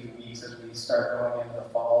just a few weeks as we start going into the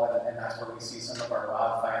fall, and that's where we see some of our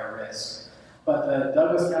wildfire risk. But the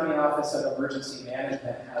Douglas County Office of Emergency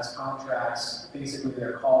Management has contracts, basically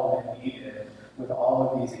they're called when needed, with all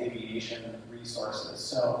of these aviation resources.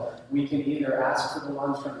 So we can either ask for the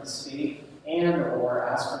ones from the state and or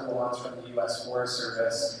ask for the ones from the U.S. Forest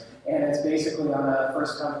Service. And it's basically on a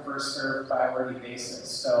first come, first served priority basis.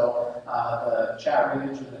 So the Chat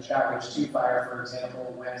Ridge and the Chat Ridge 2 fire, for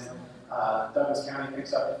example, when Douglas County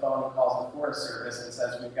picks up the phone and calls the Forest Service and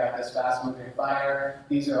says, we've got this fast moving fire,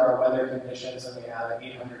 these are our weather conditions, and we have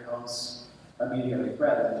 800 homes immediately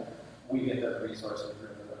threatened, we get the resources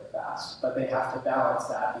really, really fast. But they have to balance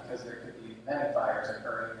that because there could be many fires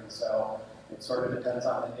occurring, and so it sort of depends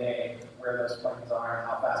on the day where those planes are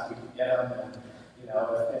and how fast we can get them. And you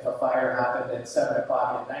know, if a fire happened at 7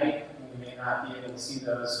 o'clock at night, we may not be able to see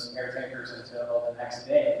those air tankers until the next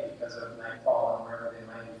day because of nightfall and wherever they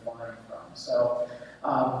might be flying from. So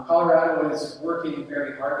Colorado is working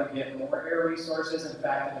very hard to get more air resources. In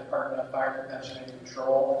fact, the Department of Fire Prevention and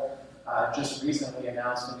Control just recently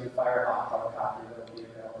announced a new Firehawk helicopter that will be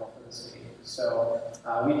available for the state. So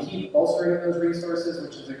we keep bolstering those resources,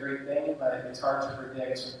 which is a great thing, but it's hard to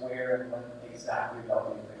predict where and when exactly they'll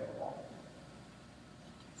be available.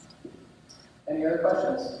 Any other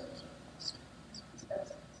questions?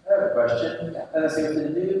 I have a question. So with the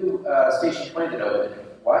new Station 20 that opened,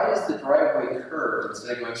 why is the driveway curved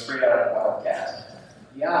instead of going straight out of Wildcat?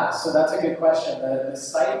 Yeah, so that's a good question. The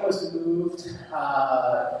site was moved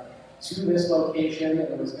to this location.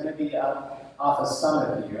 It was going to be up off of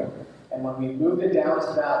Summit View. And when we moved it down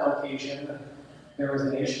to that location, there was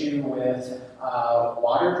an issue with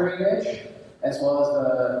water drainage, as well as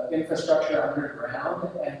the infrastructure underground,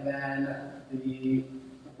 and then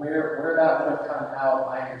where that would have come out,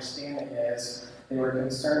 my understanding is, they were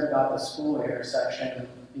concerned about the school intersection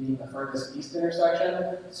being the furthest east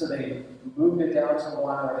intersection, so they moved it down to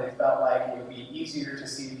one where they felt like it would be easier to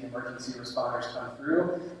see the emergency responders come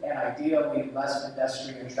through, and ideally less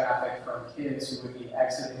pedestrian traffic from kids who would be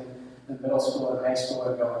exiting the middle school and high school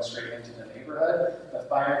and going straight into the neighborhood. The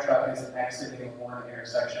fire truck is exiting one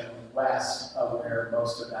intersection west of where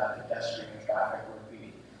most of that pedestrian traffic would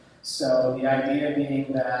be. So the idea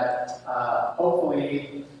being that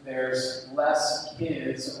hopefully there's less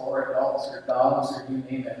kids or adults or dogs or you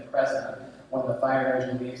name it present when the fire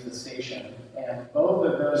engine leaves the station. And both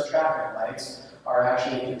of those traffic lights are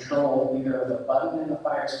actually controlled either with a button in the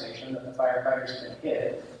fire station that the firefighters can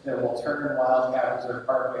hit that will turn Wildcat Reserve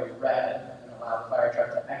Parkway red and allow the fire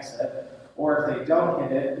truck to exit. Or if they don't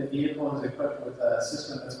hit it, the vehicle is equipped with a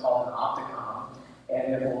system that's called an Opticom,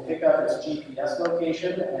 and it will pick up its GPS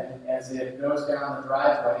location, and as it goes down the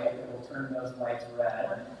driveway, it will turn those lights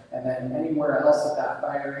red. And then anywhere else that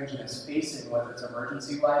fire engine is facing with its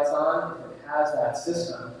emergency lights on, if it has that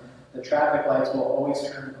system, the traffic lights will always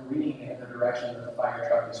turn green in the direction that the fire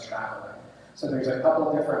truck is traveling. So there's a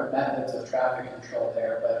couple different methods of traffic control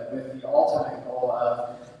there, but with the ultimate goal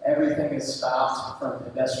of everything is stopped from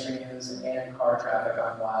pedestrians and car traffic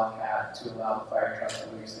on Wildcat to allow the fire truck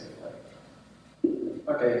to leave safely.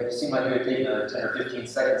 Okay, it seemed like it would take another 10 or 15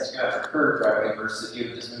 seconds to get out the curved driveway versus if you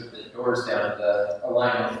would just move the doors down to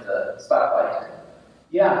align with the stoplight.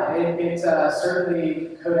 Yeah, it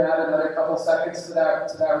certainly could add another couple seconds to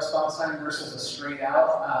that response time versus a straight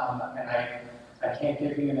out. And I can't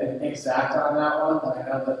give you an exact on that one, but I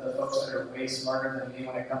know that the folks that are way smarter than me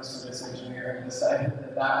when it comes to this engineering decided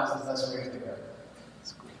that that was the best way to go.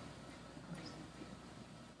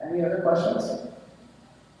 Any other questions?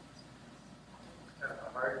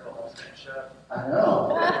 I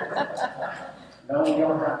know. No, we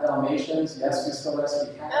don't have Dalmatians. Yes, we still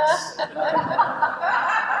rescue cats.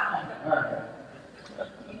 Alright.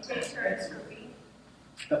 You take turns for me.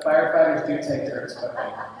 The firefighters do take turns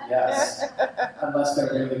cooking. Yes, unless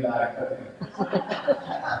they're really bad at cooking.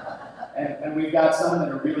 And we've got some that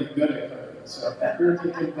are really good at cooking. So if we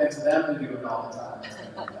can convince them to do it all the time, it's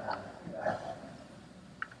going to be bad. Yeah.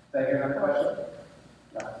 Did I hear another question?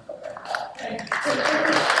 No. Okay. Thank you.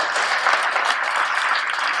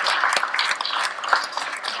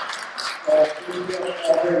 Thank you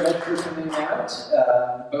all very much for coming out,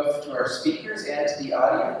 both to our speakers and to the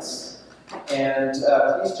audience. And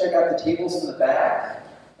please check out the tables in the back,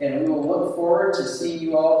 and we will look forward to seeing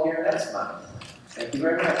you all here next month. Thank you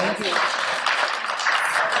very much. Thank you.